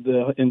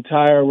the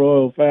entire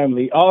royal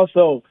family.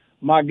 Also,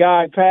 my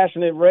guy,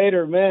 Passionate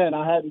Raider, man,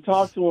 I hadn't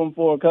talked to him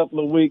for a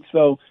couple of weeks,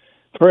 so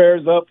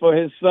prayers up for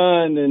his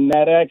son and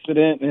that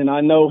accident, and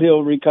I know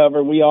he'll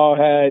recover. We all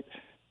had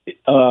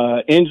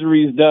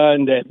injuries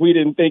done that we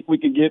didn't think we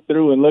could get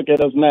through, and look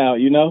at us now,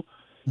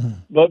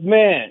 But,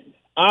 man,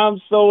 I'm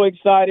so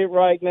excited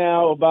right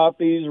now about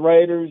these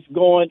Raiders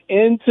going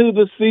into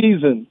the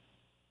season,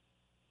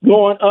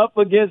 going up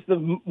against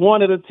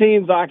one of the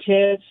teams I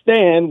can't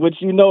stand, which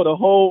the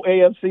whole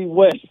AFC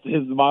West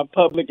is my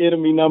public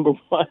enemy number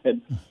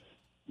one.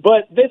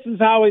 But this is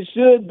how it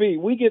should be.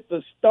 We get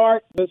to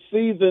start the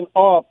season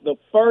off. The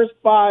first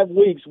 5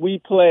 weeks we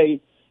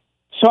play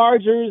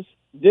Chargers,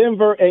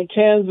 Denver, and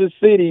Kansas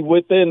City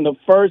within the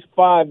first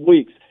 5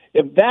 weeks.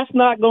 If that's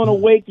not going to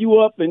wake you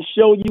up and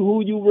show you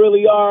who you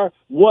really are,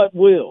 what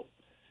will?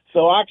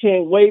 So I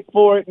can't wait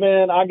for it,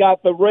 man. I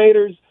got the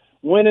Raiders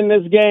winning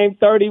this game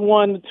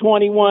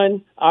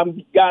 31-21. I've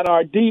got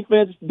our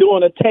defense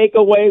doing a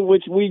takeaway,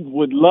 which we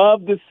would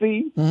love to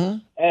see.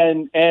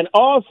 And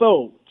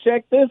also,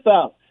 check this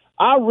out.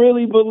 I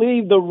really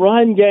believe the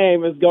run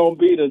game is going to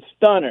be the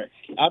stunner.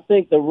 I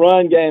think the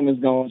run game is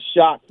going to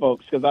shock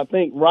folks because I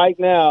think right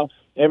now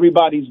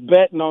everybody's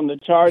betting on the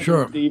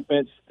Chargers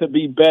defense to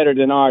be better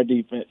than our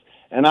defense.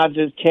 And I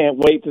just can't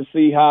wait to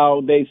see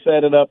how they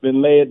set it up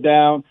and lay it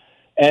down.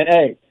 And,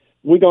 hey,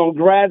 we're going to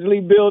gradually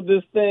build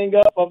this thing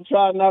up. I'm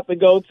trying not to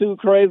go too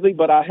crazy,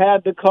 but I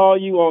had to call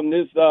you on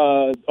this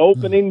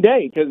opening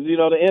day because, the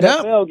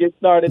NFL gets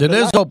started tonight.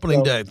 It is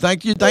opening day.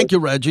 Thank you,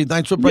 Reggie.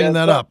 Thanks for bringing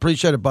that up.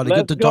 Appreciate it, buddy.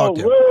 Good to talk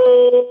to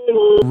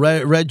you.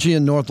 Reggie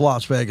in North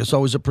Las Vegas.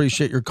 Always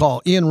appreciate your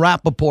call. Ian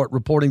Rappaport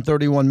reporting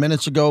 31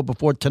 minutes ago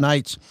before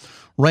tonight's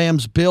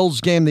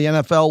Rams-Bills game. The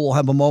NFL will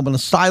have a moment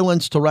of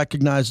silence to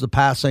recognize the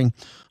passing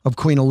of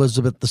Queen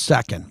Elizabeth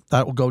II.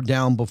 That will go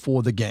down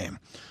before the game.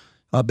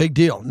 A big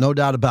deal, no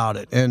doubt about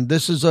it. And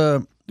this is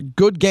a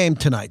good game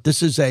tonight.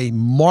 This is a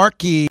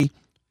marquee,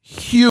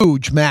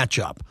 huge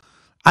matchup.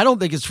 I don't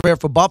think it's fair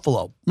for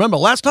Buffalo. Remember,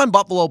 last time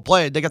Buffalo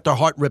played, they got their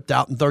heart ripped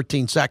out in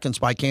 13 seconds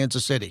by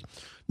Kansas City.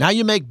 Now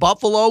you make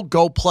Buffalo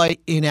go play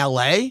in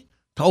L.A.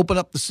 to open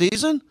up the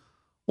season?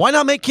 Why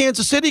not make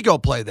Kansas City go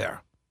play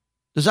there?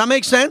 Does that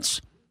make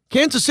sense?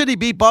 Kansas City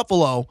beat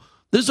Buffalo.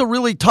 This is a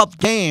really tough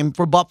game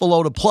for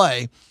Buffalo to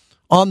play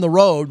on the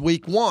road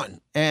week 1.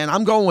 And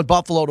I'm going with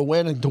Buffalo to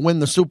win and to win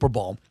the Super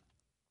Bowl.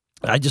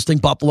 I just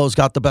think Buffalo's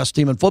got the best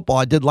team in football.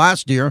 I did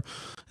last year,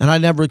 and I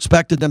never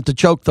expected them to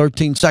choke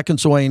 13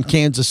 seconds away in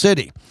Kansas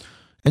City.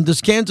 And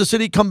does Kansas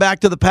City come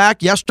back to the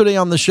pack? Yesterday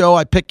on the show,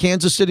 I picked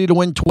Kansas City to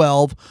win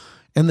 12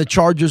 and the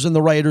Chargers and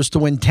the Raiders to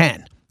win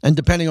 10. And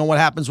depending on what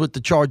happens with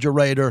the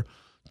Charger-Raider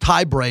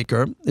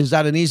tiebreaker, is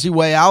that an easy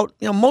way out?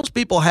 Most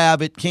people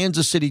have it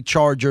Kansas City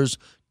Chargers,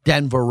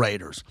 Denver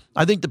Raiders.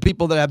 I think the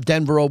people that have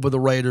Denver over the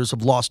Raiders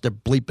have lost their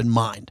bleeping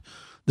mind.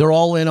 They're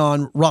all in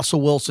on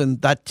Russell Wilson.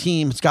 That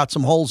team has got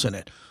some holes in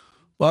it.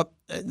 But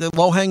the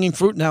low-hanging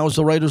fruit now is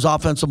the Raiders'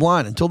 offensive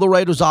line. Until the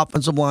Raiders'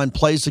 offensive line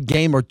plays a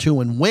game or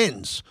two and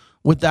wins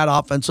with that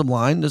offensive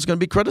line, there's going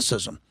to be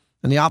criticism.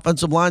 And the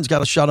offensive line's got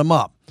to shut them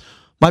up.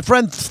 My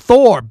friend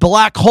Thor,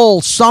 Black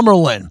Hole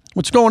Summerlin.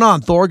 What's going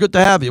on, Thor? Good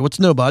to have you. What's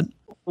new, bud?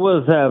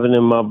 What's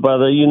happening, my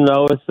brother?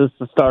 It's just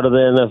the start of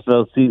the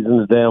NFL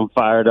season today. I'm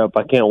fired up.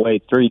 I can't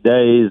wait. 3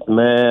 days,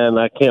 man.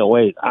 I can't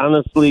wait.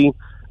 Honestly,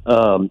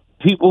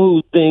 people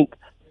who think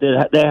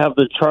that they have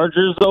the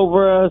Chargers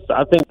over us,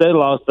 I think they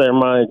lost their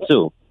mind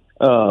too.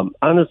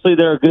 Honestly,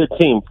 they're a good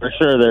team. For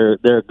sure,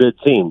 they're a good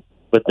team,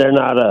 but they're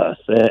not us.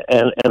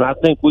 And I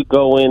think we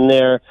go in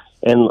there,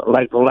 and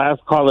like the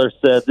last caller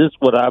said, this is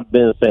what I've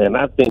been saying.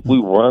 I think we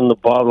run the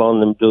ball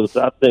on them dudes.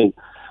 I think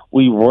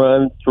we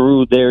run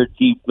through their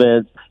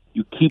defense.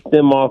 You keep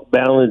them off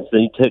balance,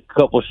 and you take a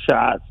couple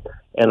shots.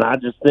 And I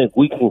just think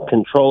we can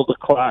control the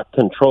clock,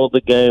 control the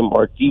game.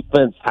 Our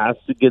defense has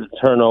to get a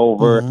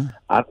turnover.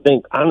 I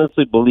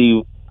honestly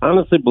believe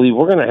honestly believe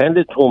we're going to hand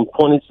it to them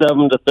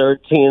 27-13,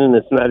 and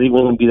it's not even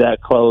going to be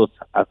that close.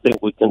 I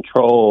think we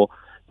control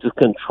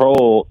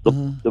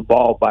the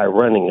ball by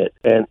running it,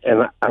 and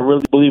I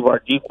really believe our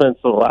defense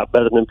is a lot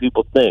better than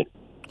people think.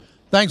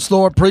 Thanks,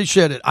 Thor.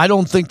 Appreciate it. I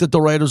don't think that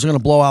the Raiders are going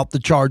to blow out the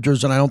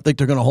Chargers, and I don't think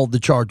they're going to hold the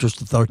Chargers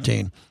to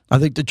 13. I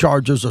think the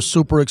Chargers are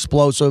super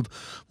explosive.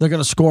 They're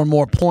going to score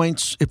more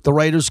points. If the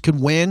Raiders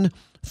can win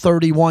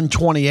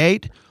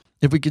 31-28,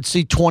 if we could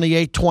see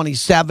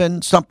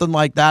 28-27, something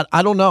like that,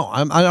 I don't know.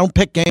 I don't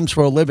pick games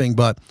for a living,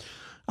 but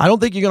I don't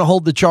think you're going to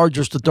hold the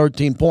Chargers to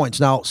 13 points.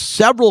 Now,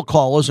 several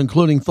callers,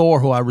 including Thor,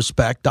 who I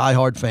respect,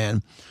 diehard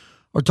fan,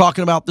 are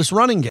talking about this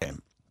running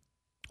game.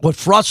 What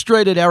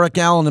frustrated Eric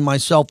Allen and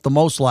myself the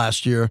most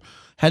last year,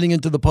 heading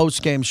into the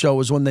postgame show,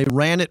 was when they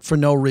ran it for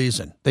no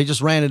reason. They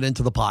just ran it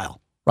into the pile,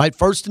 right?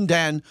 1st and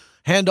 10,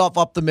 handoff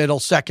up the middle,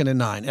 2nd and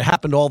 9. It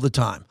happened all the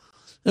time.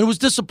 And it was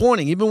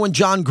disappointing. Even when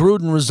John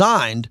Gruden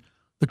resigned,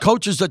 the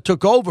coaches that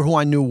took over, who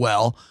I knew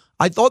well,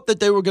 I thought that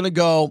they were going to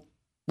go,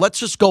 let's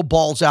just go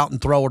balls out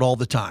and throw it all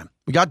the time.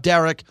 We got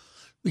Derek,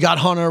 we got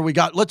Hunter,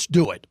 let's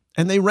do it.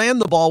 And they ran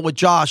the ball with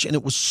Josh, and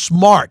it was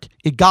smart.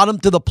 It got them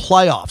to the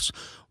playoffs.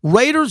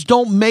 Raiders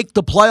don't make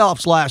the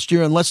playoffs last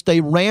year unless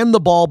they ran the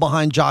ball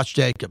behind Josh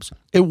Jacobs.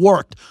 It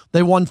worked.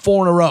 They won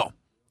 4 in a row.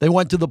 They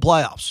went to the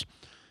playoffs.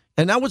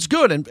 And that was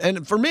good.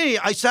 And for me,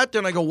 I sat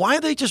there and I go, why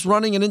are they just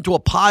running it into a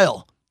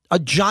pile, a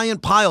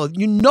giant pile?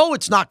 You know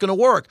it's not going to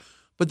work.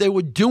 But they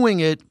were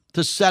doing it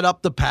to set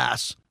up the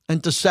pass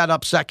and to set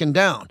up 2nd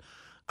down.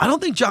 I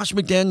don't think Josh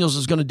McDaniels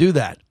is going to do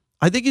that.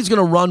 I think he's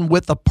going to run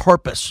with a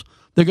purpose.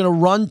 They're going to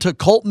run to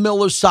Colton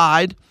Miller's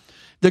side.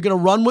 They're going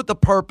to run with a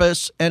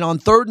purpose, and on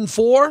 3rd and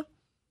 4,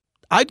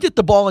 I'd get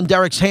the ball in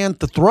Derek's hand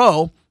to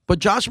throw, but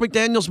Josh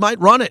McDaniels might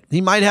run it. He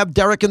might have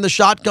Derek in the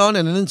shotgun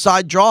and an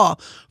inside draw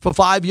for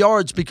 5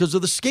 yards because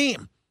of the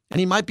scheme,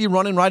 and he might be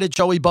running right at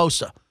Joey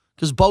Bosa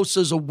because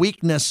Bosa's a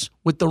weakness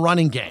with the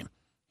running game.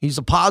 He's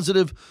a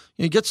positive.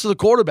 He gets to the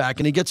quarterback,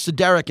 and he gets to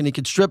Derek, and he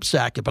can strip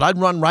sack it, but I'd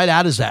run right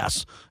at his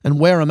ass and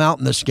wear him out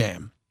in this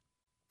game.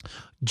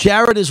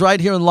 Jared is right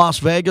here in Las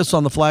Vegas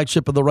on the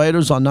flagship of the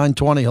Raiders on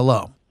 920.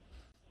 Hello.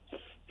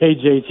 Hey,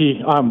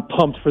 JT, I'm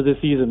pumped for this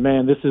season,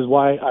 man. This is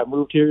why I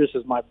moved here. This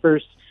is my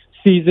first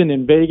season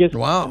in Vegas.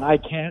 Wow. And I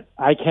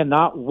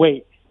cannot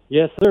wait.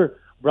 Yes, sir.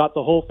 Brought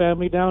the whole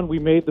family down. We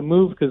made the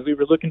move because we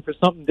were looking for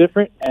something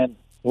different. And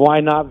why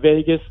not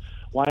Vegas?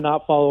 Why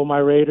not follow my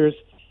Raiders?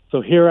 So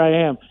here I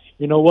am.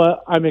 You know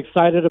what? I'm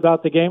excited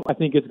about the game. I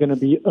think it's going to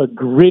be a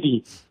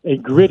gritty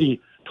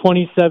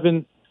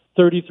 27-33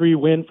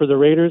 win for the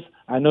Raiders.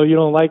 I know you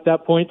don't like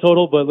that point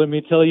total, but let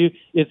me tell you,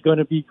 it's going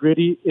to be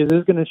gritty. It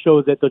is going to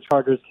show that the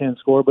Chargers can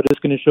score, but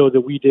it's going to show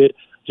that we did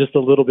just a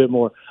little bit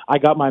more. I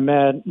got my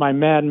Mad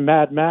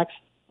Max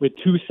with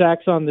 2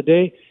 sacks on the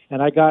day,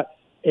 and I got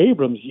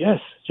Abrams,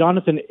 yes,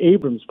 Jonathan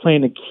Abrams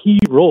playing a key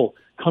role,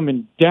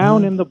 coming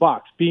down in the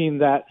box, being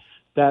that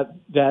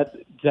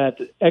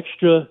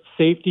extra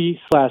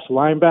safety /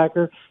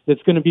 linebacker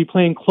that's going to be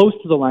playing close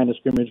to the line of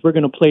scrimmage. We're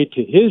going to play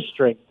to his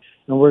strength,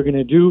 and we're going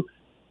to do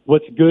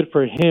what's good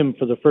for him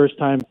for the first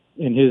time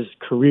in his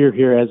career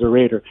here as a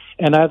Raider.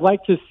 And I'd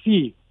like to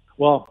see,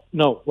 what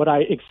I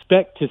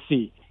expect to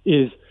see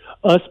is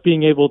us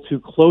being able to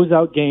close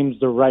out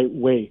games the right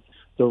way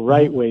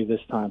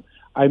this time.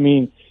 I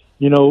mean,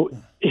 a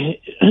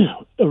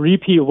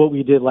repeat of what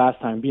we did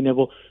last time, being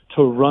able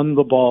to run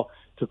the ball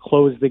to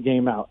close the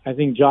game out. I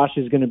think Josh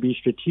is going to be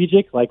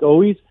strategic, like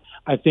always.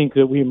 I think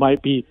that we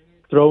might be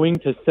throwing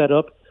to set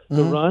up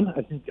the run.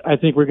 I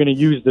think we're going to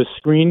use the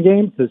screen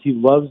game because he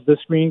loves the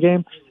screen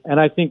game, and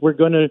I think we're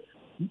going to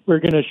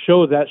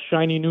show that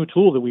shiny new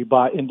tool that we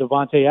bought in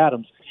Devontae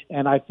Adams,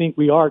 and I think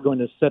we are going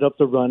to set up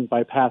the run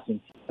by passing.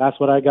 That's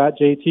what I got,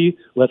 JT.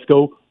 Let's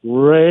go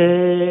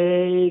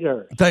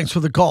Raider. Thanks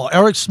for the call.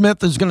 Eric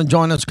Smith is going to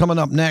join us coming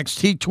up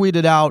next. He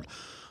tweeted out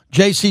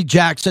J.C.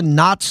 Jackson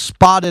not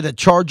spotted at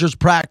Chargers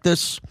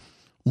practice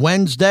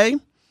Wednesday.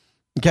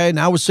 Okay,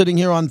 now we're sitting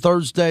here on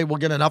Thursday. We'll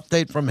get an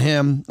update from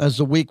him as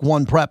the week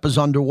 1 prep is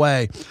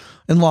underway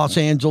in Los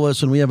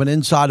Angeles, and we have an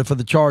insider for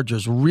the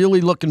Chargers.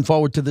 Really looking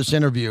forward to this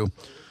interview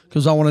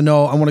because I want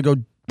to go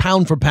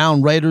pound for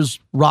pound, Raiders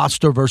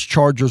roster versus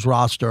Chargers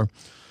roster,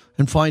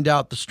 and find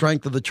out the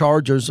strength of the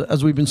Chargers.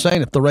 As we've been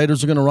saying, if the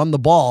Raiders are going to run the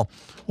ball,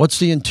 what's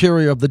the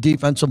interior of the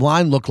defensive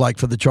line look like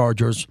for the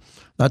Chargers?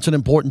 That's an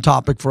important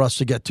topic for us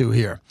to get to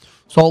here.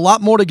 So a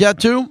lot more to get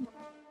to.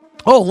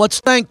 Oh, let's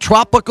thank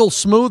Tropical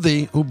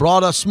Smoothie, who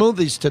brought us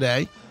smoothies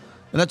today.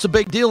 And that's a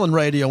big deal in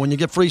radio when you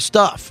get free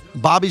stuff.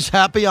 Bobby's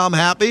happy, I'm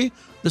happy.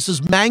 This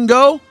is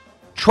Mango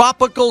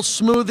Tropical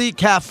Smoothie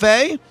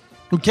Cafe,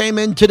 who came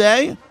in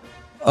today.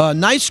 A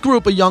nice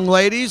group of young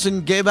ladies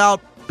and gave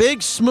out big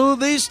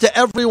smoothies to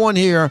everyone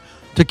here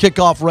to kick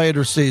off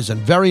Raider season.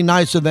 Very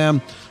nice of them.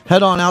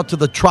 Head on out to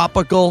the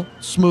Tropical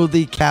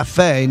Smoothie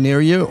Cafe near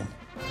you.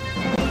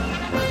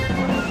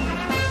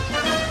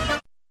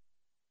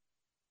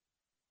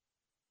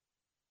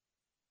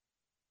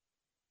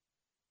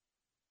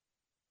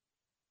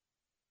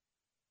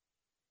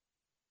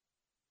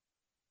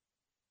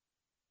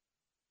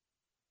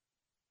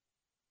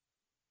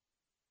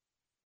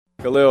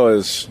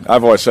 Khalil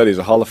I've always said he's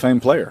a Hall of Fame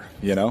player,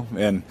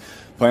 and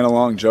playing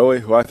along Joey,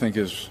 who I think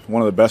is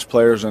one of the best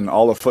players in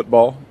all of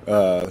football.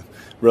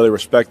 Really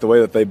respect the way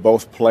that they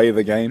both play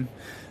the game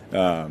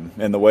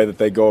and the way that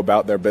they go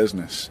about their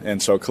business.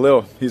 And so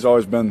Khalil, he's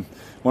always been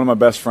one of my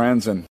best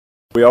friends, and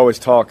we always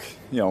talk,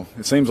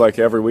 it seems like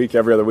every week,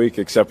 every other week,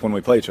 except when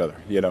we play each other,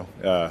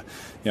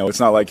 it's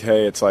not like,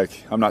 hey, it's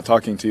like, I'm not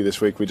talking to you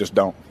this week. We just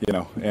don't,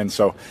 And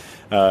so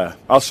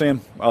I'll see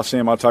him.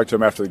 I'll talk to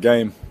him after the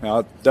game.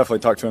 I'll definitely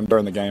talk to him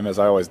during the game, as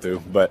I always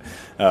do. But,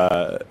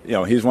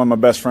 he's one of my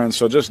best friends.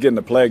 So just getting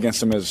to play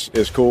against him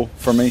is cool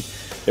for me.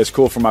 It's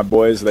cool for my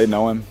boys. They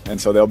know him, and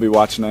so they'll be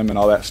watching him and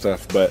all that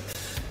stuff. But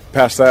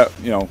past that,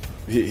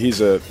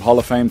 he's a Hall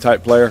of Fame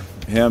type player.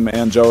 Him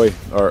and Joey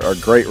are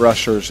great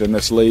rushers in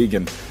this league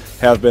and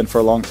have been for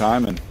a long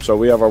time, and so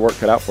we have our work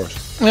cut out for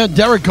us. Yeah,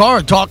 Derek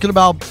Carr talking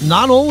about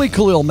not only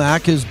Khalil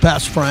Mack, his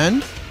best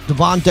friend,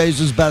 Devontae's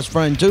his best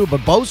friend too, but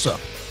Bosa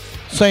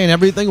saying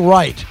everything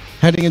right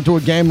heading into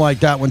a game like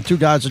that when two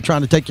guys are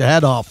trying to take your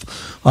head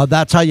off.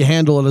 That's how you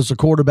handle it as a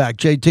quarterback.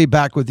 JT,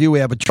 back with you. We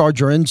have a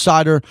Charger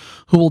insider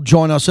who will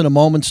join us in a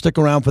moment. Stick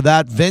around for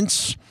that.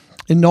 Vince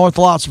in North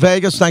Las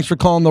Vegas, thanks for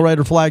calling the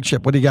Raider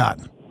flagship. What do you got?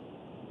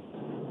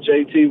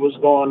 JT, what's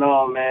going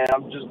on, man?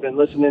 I've just been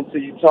listening to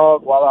you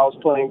talk while I was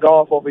playing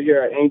golf over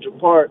here at Angel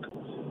Park.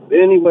 But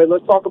anyway,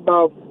 let's talk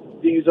about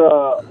these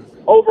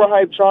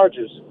overhyped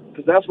Chargers,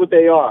 because that's what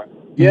they are.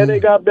 Yeah, they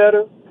got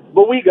better,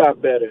 but we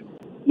got better.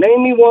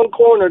 Name me one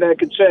corner that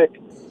could check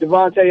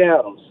Devontae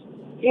Adams.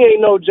 He ain't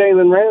no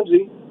Jalen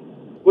Ramsey.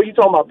 What you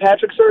talking about,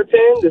 Patrick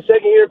Surtain, the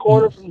second-year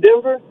corner from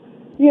Denver?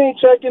 He ain't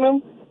checking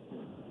him.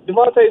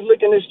 Devontae's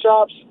licking his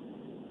chops.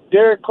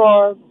 Derek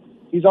Carr,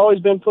 he's always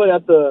been put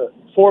at the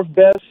fourth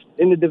best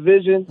in the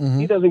division.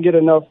 He doesn't get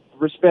enough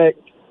respect.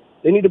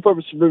 They need to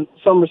put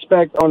some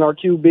respect on our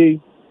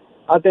QB.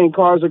 I think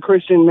Carr's a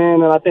Christian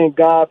man, and I think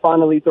God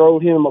finally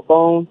throwed him a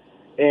bone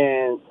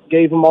and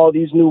gave him all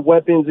these new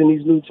weapons and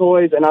these new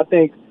toys. And I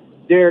think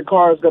Derek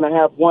Carr is going to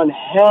have one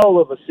hell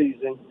of a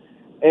season.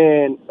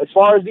 And as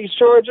far as these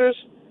Chargers,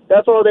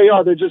 that's all they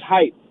are. They're just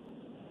hype.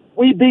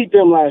 We beat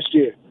them last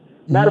year.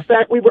 Matter of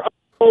fact, we were up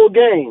the whole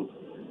game.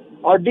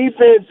 Our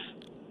defense,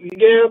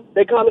 yeah,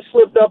 they kind of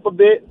slipped up a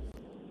bit,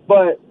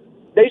 but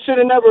they should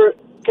have never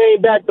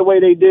came back the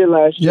way they did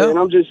last year. And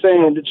I'm just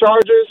saying, the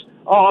Chargers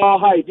are all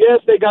hype.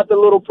 Yes, they got the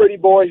little pretty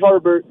boy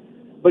Herbert,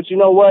 but you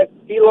know what?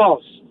 He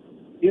lost.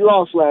 He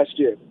lost last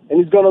year, and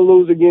he's going to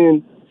lose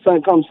again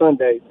come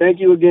Sunday. Thank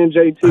you again,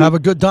 JT. Have a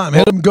good time.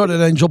 Hit him good at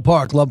Angel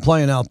Park. Love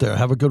playing out there.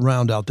 Have a good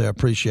round out there.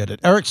 Appreciate it.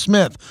 Eric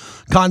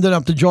Smith, kind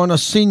enough to join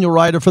us, senior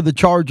writer for the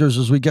Chargers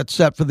as we get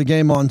set for the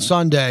game on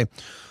Sunday.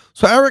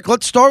 So, Eric,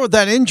 let's start with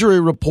that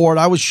injury report.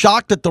 I was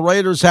shocked that the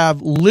Raiders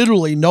have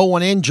literally no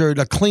one injured,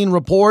 a clean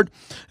report.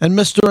 And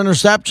Mr.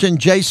 Interception,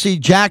 J.C.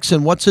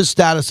 Jackson, what's his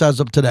status as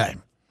of today?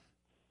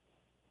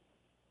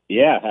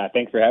 Yeah,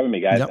 thanks for having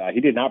me, guys. He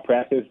did not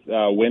practice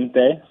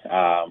Wednesday.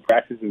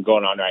 Practice is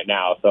going on right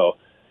now, so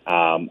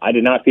I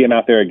did not see him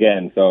out there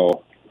again.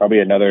 So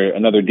probably another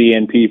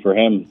DNP for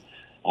him.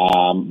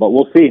 But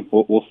we'll see.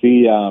 We'll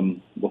see.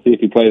 We'll see if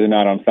he plays or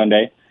not on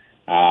Sunday.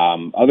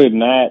 Other than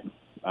that,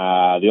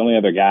 the only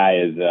other guy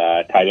is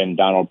tight end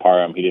Donald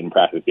Parham. He didn't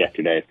practice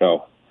yesterday,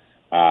 so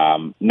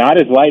not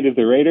as light as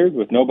the Raiders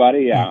with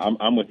nobody. Yeah,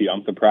 I'm with you.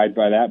 I'm surprised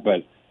by that,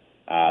 but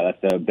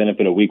that's the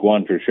benefit of Week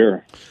 1 for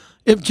sure.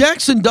 If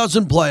Jackson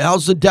doesn't play,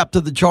 how's the depth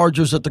of the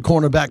Chargers at the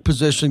cornerback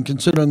position,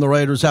 considering the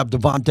Raiders have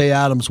Devontae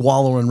Adams,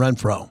 Waller, and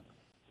Renfro?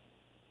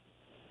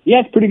 Yeah,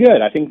 it's pretty good.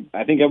 I think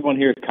everyone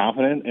here is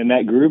confident in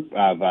that group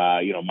of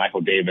Michael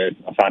Davis,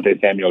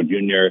 Asante Samuel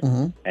Jr.,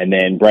 and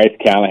then Bryce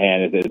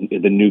Callahan is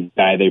the new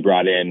guy they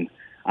brought in.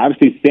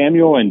 Obviously,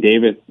 Samuel and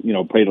Davis,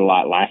 played a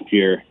lot last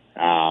year.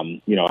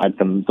 Had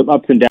some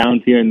ups and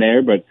downs here and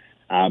there, but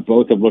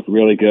both have looked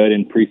really good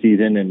in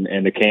preseason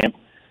and the camp.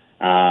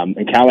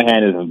 And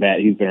Callahan is a vet.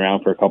 He's been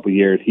around for a couple of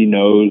years. He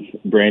knows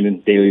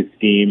Brandon Staley's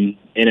scheme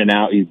in and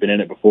out. He's been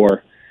in it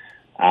before.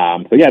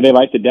 They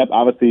like the depth.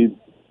 Obviously,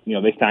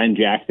 they signed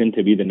Jackson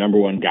to be the number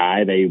one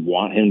guy. They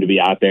want him to be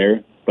out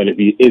there. But if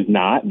he is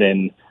not,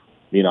 then,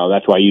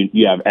 that's why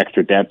you have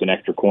extra depth and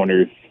extra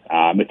corners.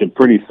 It's a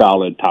pretty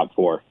solid top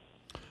four.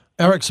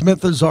 Eric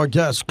Smith is our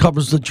guest,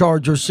 covers the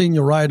Chargers,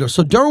 senior writer.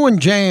 So Derwin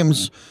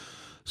James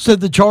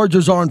said the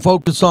Chargers aren't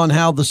focused on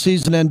how the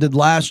season ended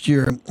last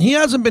year. He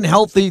hasn't been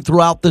healthy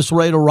throughout this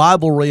Raider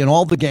rivalry in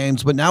all the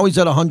games, but now he's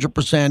at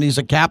 100%. He's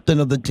a captain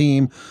of the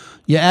team.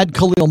 You add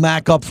Khalil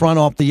Mack up front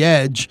off the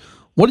edge.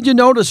 What did you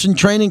notice in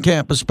training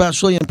camp,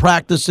 especially in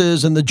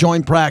practices and the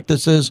joint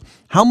practices?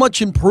 How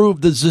much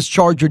improved is this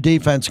Charger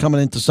defense coming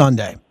into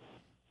Sunday?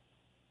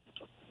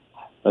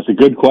 That's a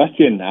good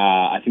question.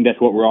 I think that's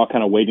what we're all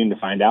kind of waiting to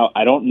find out.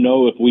 I don't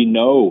know if we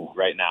know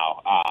right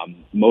now,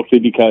 mostly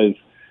because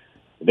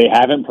they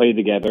haven't played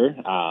together.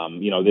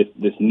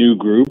 This new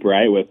group,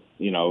 right, with,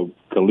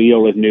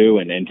 Khalil is new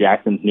and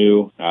Jackson's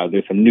new.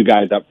 There's some new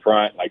guys up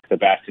front, like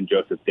Sebastian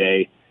Joseph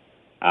Day.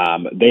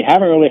 They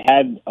haven't really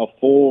had a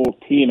full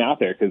team out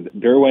there because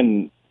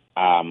Derwin,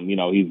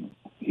 he's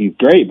he's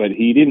great, but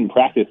he didn't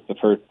practice the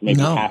first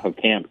maybe half of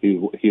camp. He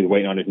was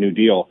waiting on his new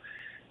deal.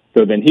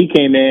 So then he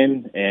came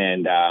in,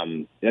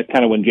 and that's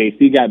kind of when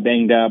JC got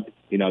banged up.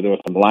 You know, there were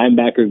some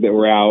linebackers that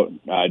were out.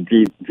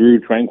 Drew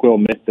Tranquil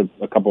missed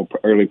a couple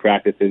early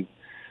practices.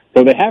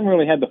 So they haven't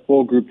really had the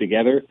full group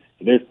together.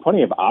 There's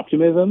plenty of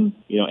optimism,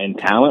 you know, and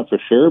talent for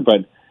sure,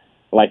 but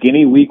like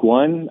any week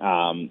one,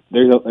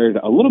 there's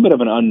a little bit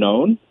of an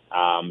unknown,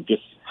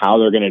 just how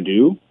they're going to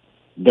do.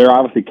 They're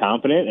obviously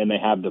confident, and they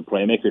have the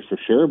playmakers for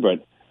sure,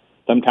 but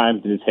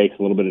sometimes it just takes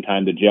a little bit of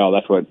time to gel.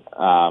 That's what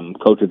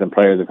coaches and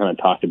players have kind of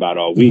talked about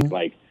all week. Mm-hmm.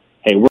 Like,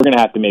 hey, we're going to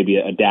have to maybe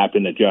adapt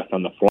and adjust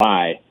on the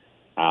fly.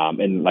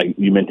 And like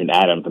you mentioned,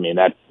 Adams, I mean,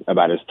 that's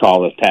about as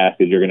tall a task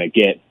as you're going to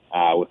get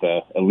with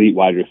an elite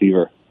wide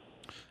receiver.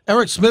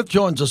 Eric Smith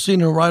joins us,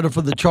 senior writer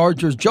for the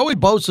Chargers. Joey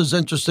Bosa is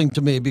interesting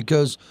to me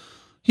because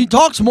he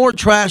talks more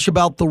trash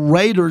about the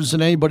Raiders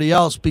than anybody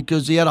else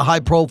because he had a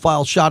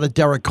high-profile shot at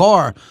Derek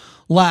Carr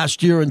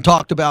last year and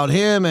talked about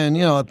him. And,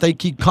 you know, if they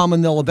keep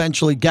coming, they'll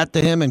eventually get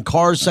to him. And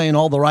Carr's saying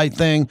all the right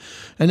thing.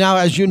 And now,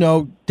 as you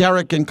know,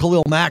 Derek and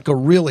Khalil Mack are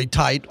really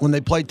tight when they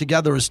played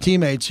together as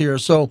teammates here.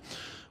 So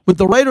with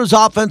the Raiders'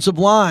 offensive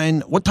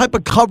line, what type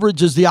of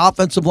coverage is the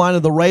offensive line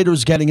of the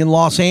Raiders getting in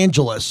Los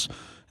Angeles?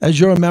 As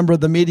you're a member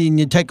of the media and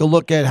you take a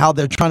look at how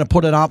they're trying to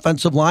put an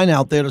offensive line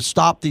out there to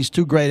stop these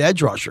two great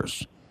edge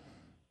rushers.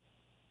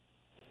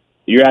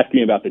 You're asking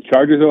me about the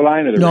Chargers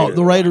O-line or the Raiders? No,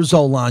 the Raiders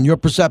O-line. Your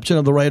perception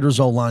of the Raiders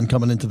O-line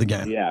coming into the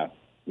game.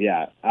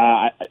 Yeah.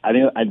 I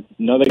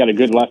know they got a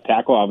good left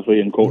tackle,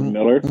 obviously, in Colton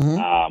Miller.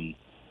 Mm-hmm.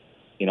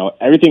 You know,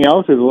 everything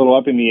else is a little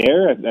up in the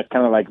air. That's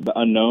kind of like the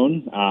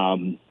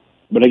unknown.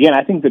 But again,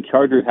 I think the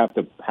Chargers have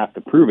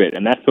to prove it,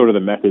 and that's sort of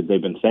the message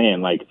they've been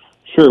saying. Like,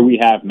 sure, we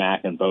have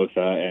Mack and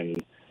Bosa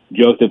and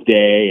Joseph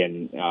Day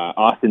and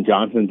Austin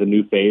Johnson's a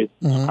new face.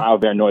 Kyle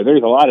Van Noy.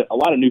 There's a lot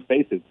of new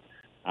faces.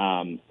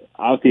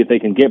 Obviously, if they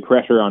can get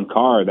pressure on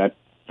Carr, that's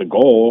the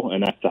goal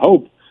and that's the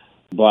hope.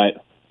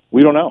 But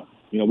we don't know.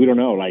 You know, we don't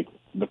know. Like,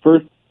 the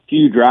first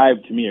few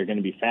drives to me are going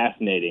to be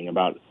fascinating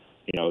about,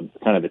 you know,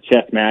 kind of the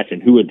chess match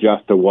and who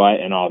adjusts to what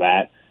and all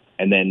that.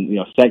 And then, you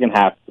know, second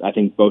half, I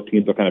think both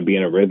teams will kind of be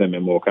in a rhythm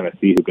and we'll kind of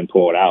see who can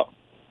pull it out.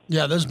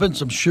 Yeah, there's been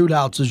some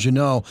shootouts, as you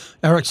know.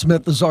 Eric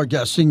Smith is our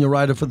guest, senior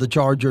writer for the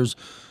Chargers.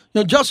 You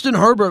know, Justin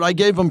Herbert, I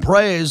gave him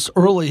praise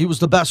early. He was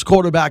the best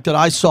quarterback that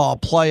I saw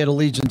play at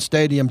Allegiant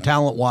Stadium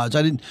talent-wise.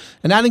 And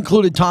that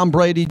included Tom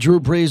Brady, Drew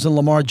Brees, and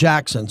Lamar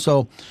Jackson.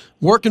 So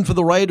working for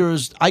the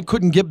Raiders, I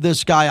couldn't give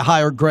this guy a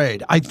higher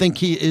grade. I think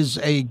he is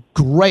a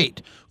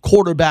great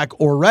quarterback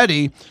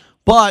already,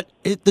 but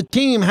the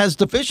team has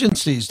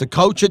deficiencies. The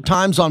coach at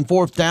times on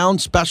fourth down,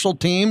 special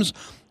teams,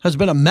 has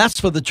been a mess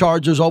for the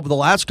Chargers over the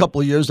last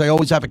couple of years. They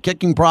always have a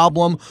kicking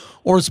problem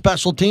or a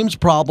special teams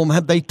problem.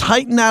 Have they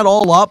tightened that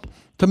all up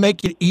to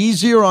make it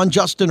easier on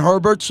Justin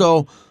Herbert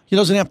so he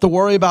doesn't have to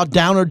worry about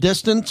down or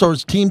distance or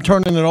his team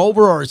turning it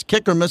over or his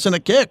kicker missing a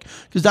kick?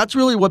 Because that's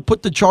really what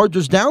put the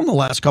Chargers down the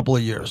last couple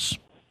of years.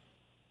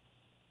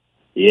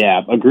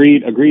 Yeah,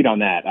 agreed on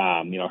that.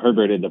 You know,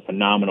 Herbert is a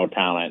phenomenal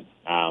talent,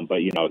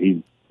 but, you know,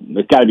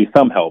 there's got to be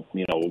some help,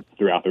 you know,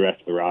 throughout the rest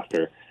of the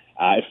roster.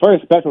 As far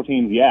as special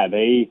teams, yeah,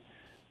 they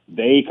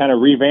kind of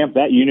revamped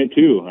that unit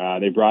too.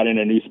 They brought in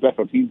a new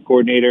special teams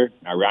coordinator,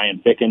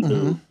 Ryan Ficken,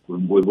 who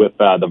was with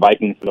the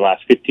Vikings for the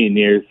last 15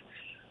 years.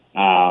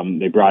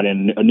 They brought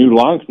in a new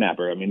long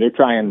snapper. I mean, they're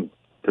trying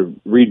to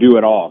redo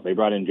it all. They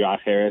brought in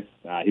Josh Harris.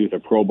 He was a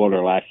Pro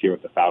Bowler last year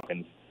with the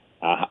Falcons.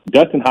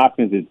 Dustin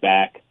Hopkins is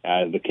back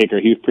as the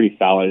kicker. He was pretty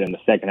solid in the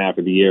second half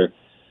of the year.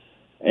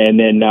 And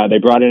then they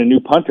brought in a new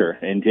punter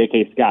in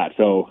J.K. Scott.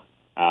 So,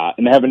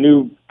 and they have a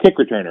new kick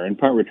returner and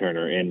punt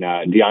returner in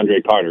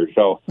DeAndre Carter.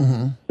 So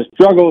the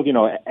struggles, you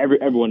know,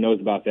 everyone knows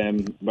about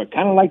them. But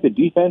kind of like the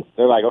defense,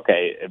 they're like,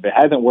 okay, if it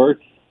hasn't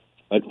worked,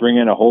 let's bring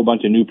in a whole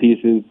bunch of new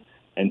pieces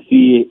and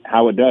see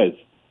how it does.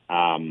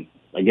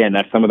 Again,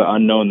 that's some of the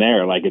unknown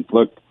there. Like, it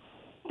looked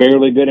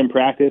fairly good in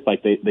practice.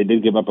 Like, they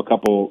did give up a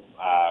couple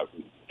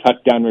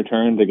touchdown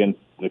returns against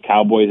the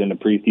Cowboys in the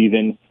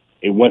preseason.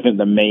 It wasn't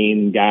the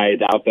main guys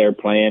out there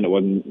playing. It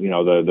wasn't, you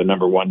know, the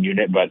number one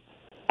unit. But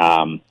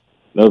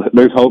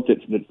there's hope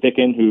that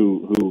Ficken,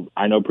 who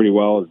I know pretty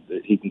well,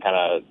 he can kind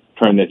of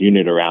turn this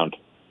unit around.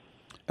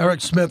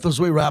 Eric Smith, as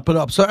we wrap it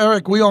up. So,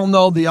 Eric, we all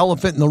know the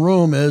elephant in the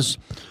room is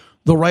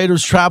the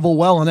Raiders travel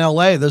well in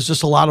L.A. There's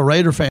just a lot of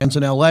Raider fans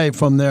in L.A.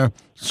 from their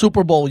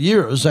Super Bowl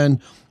years.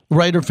 And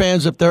Raider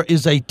fans, if there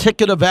is a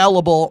ticket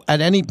available at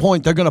any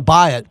point, they're going to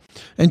buy it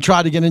and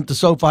try to get into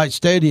SoFi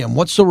Stadium.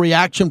 What's the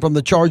reaction from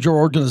the Charger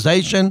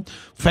organization,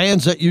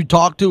 fans that you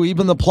talk to,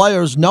 even the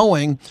players,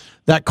 knowing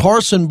that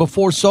Carson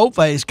before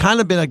SoFi has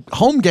kind of been a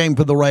home game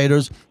for the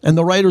Raiders, and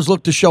the Raiders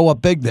look to show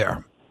up big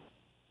there?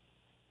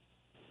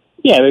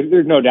 Yeah,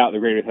 there's no doubt the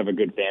Raiders have a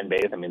good fan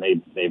base. I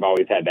mean, they've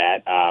always had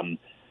that.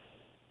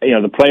 You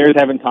know, the players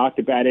haven't talked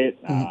about it.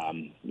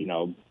 You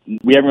know,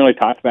 we haven't really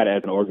talked about it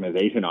as an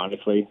organization,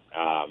 honestly.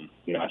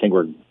 You know, I think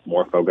we're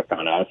more focused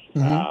on us.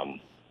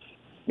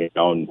 You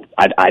know, and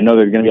I know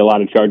there's going to be a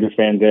lot of Chargers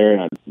fans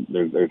there.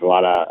 There's a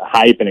lot of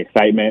hype and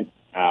excitement,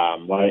 a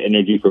lot of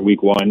energy for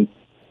week one.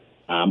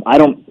 I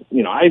don't,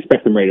 I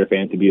expect some Raider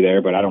fans to be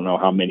there, but I don't know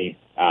how many.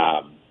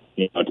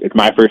 It's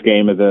my first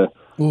game as a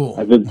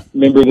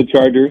member of the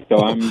Chargers, so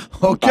I'm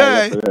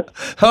okay.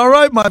 All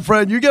right, my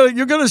friend, you're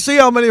gonna see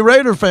how many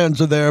Raider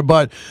fans are there,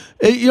 but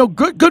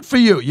good for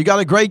you. You got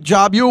a great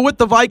job. You were with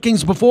the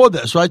Vikings before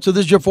this, right? So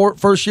this is your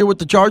first year with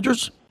the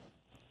Chargers.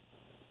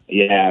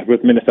 Yeah,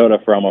 with Minnesota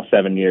for almost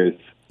 7 years.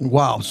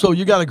 Wow, so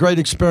you got a great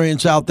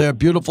experience out there,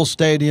 beautiful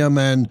stadium,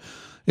 and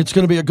it's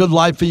going to be a good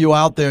life for you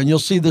out there, and you'll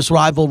see this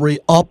rivalry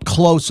up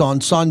close on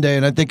Sunday,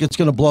 and I think it's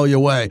going to blow you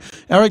away.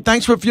 Eric,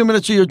 thanks for a few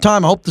minutes of your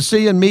time. I hope to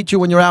see you and meet you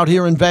when you're out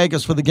here in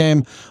Vegas for the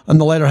game in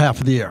the later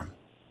half of the year.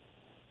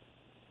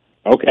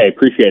 Okay,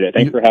 appreciate it.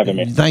 Thanks for having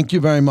me. Thank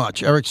you very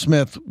much. Eric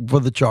Smith for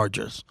the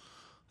Chargers.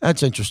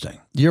 That's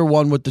interesting. Year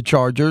one with the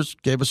Chargers,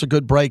 gave us a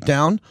good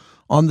breakdown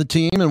on the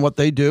team and what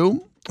they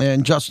do,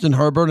 and Justin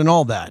Herbert and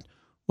all that.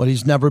 But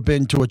he's never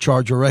been to a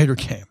Charger-Raider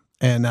game,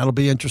 and that'll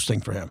be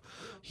interesting for him.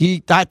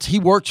 He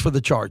works for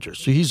the Chargers,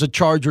 so he's a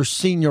Chargers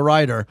senior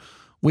writer.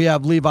 We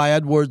have Levi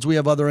Edwards, we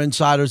have other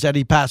insiders,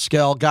 Eddie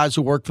Pascal, guys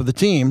who work for the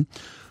team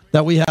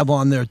that we have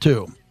on there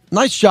too.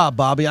 Nice job,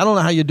 Bobby. I don't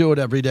know how you do it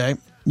every day.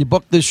 You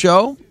book this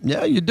show,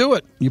 yeah, you do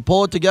it. You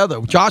pull it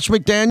together. Josh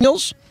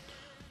McDaniels,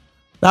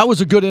 that was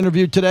a good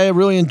interview today. I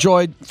really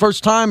enjoyed.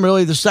 First time,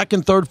 really the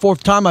second, third,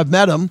 fourth time I've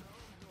met him,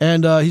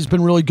 and he's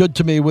been really good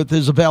to me with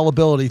his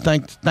availability.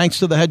 Thanks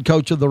to the head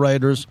coach of the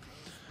Raiders.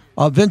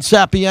 Vince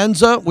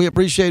Sapienza, we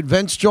appreciate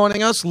Vince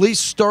joining us. Lee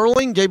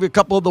Sterling gave you a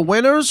couple of the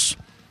winners.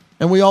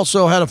 And we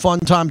also had a fun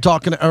time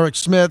talking to Eric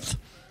Smith.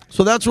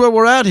 So that's where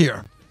we're at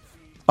here.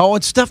 Oh,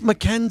 and Steph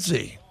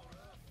McKenzie,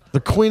 the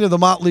queen of the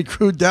Motley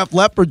Crue Def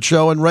Leppard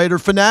show and Raider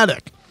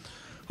fanatic.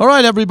 All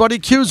right, everybody,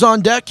 Q's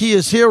on deck. He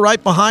is here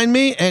right behind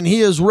me, and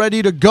he is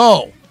ready to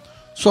go.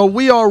 So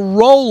we are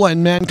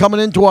rolling, man,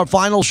 coming into our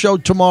final show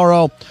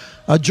tomorrow.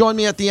 Join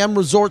me at the M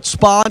Resort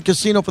Spa and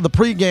Casino for the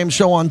pregame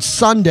show on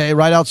Sunday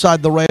right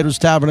outside the Raiders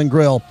Tavern and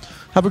Grill.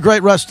 Have a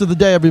great rest of the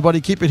day, everybody.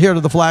 Keep it here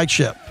to the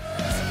flagship.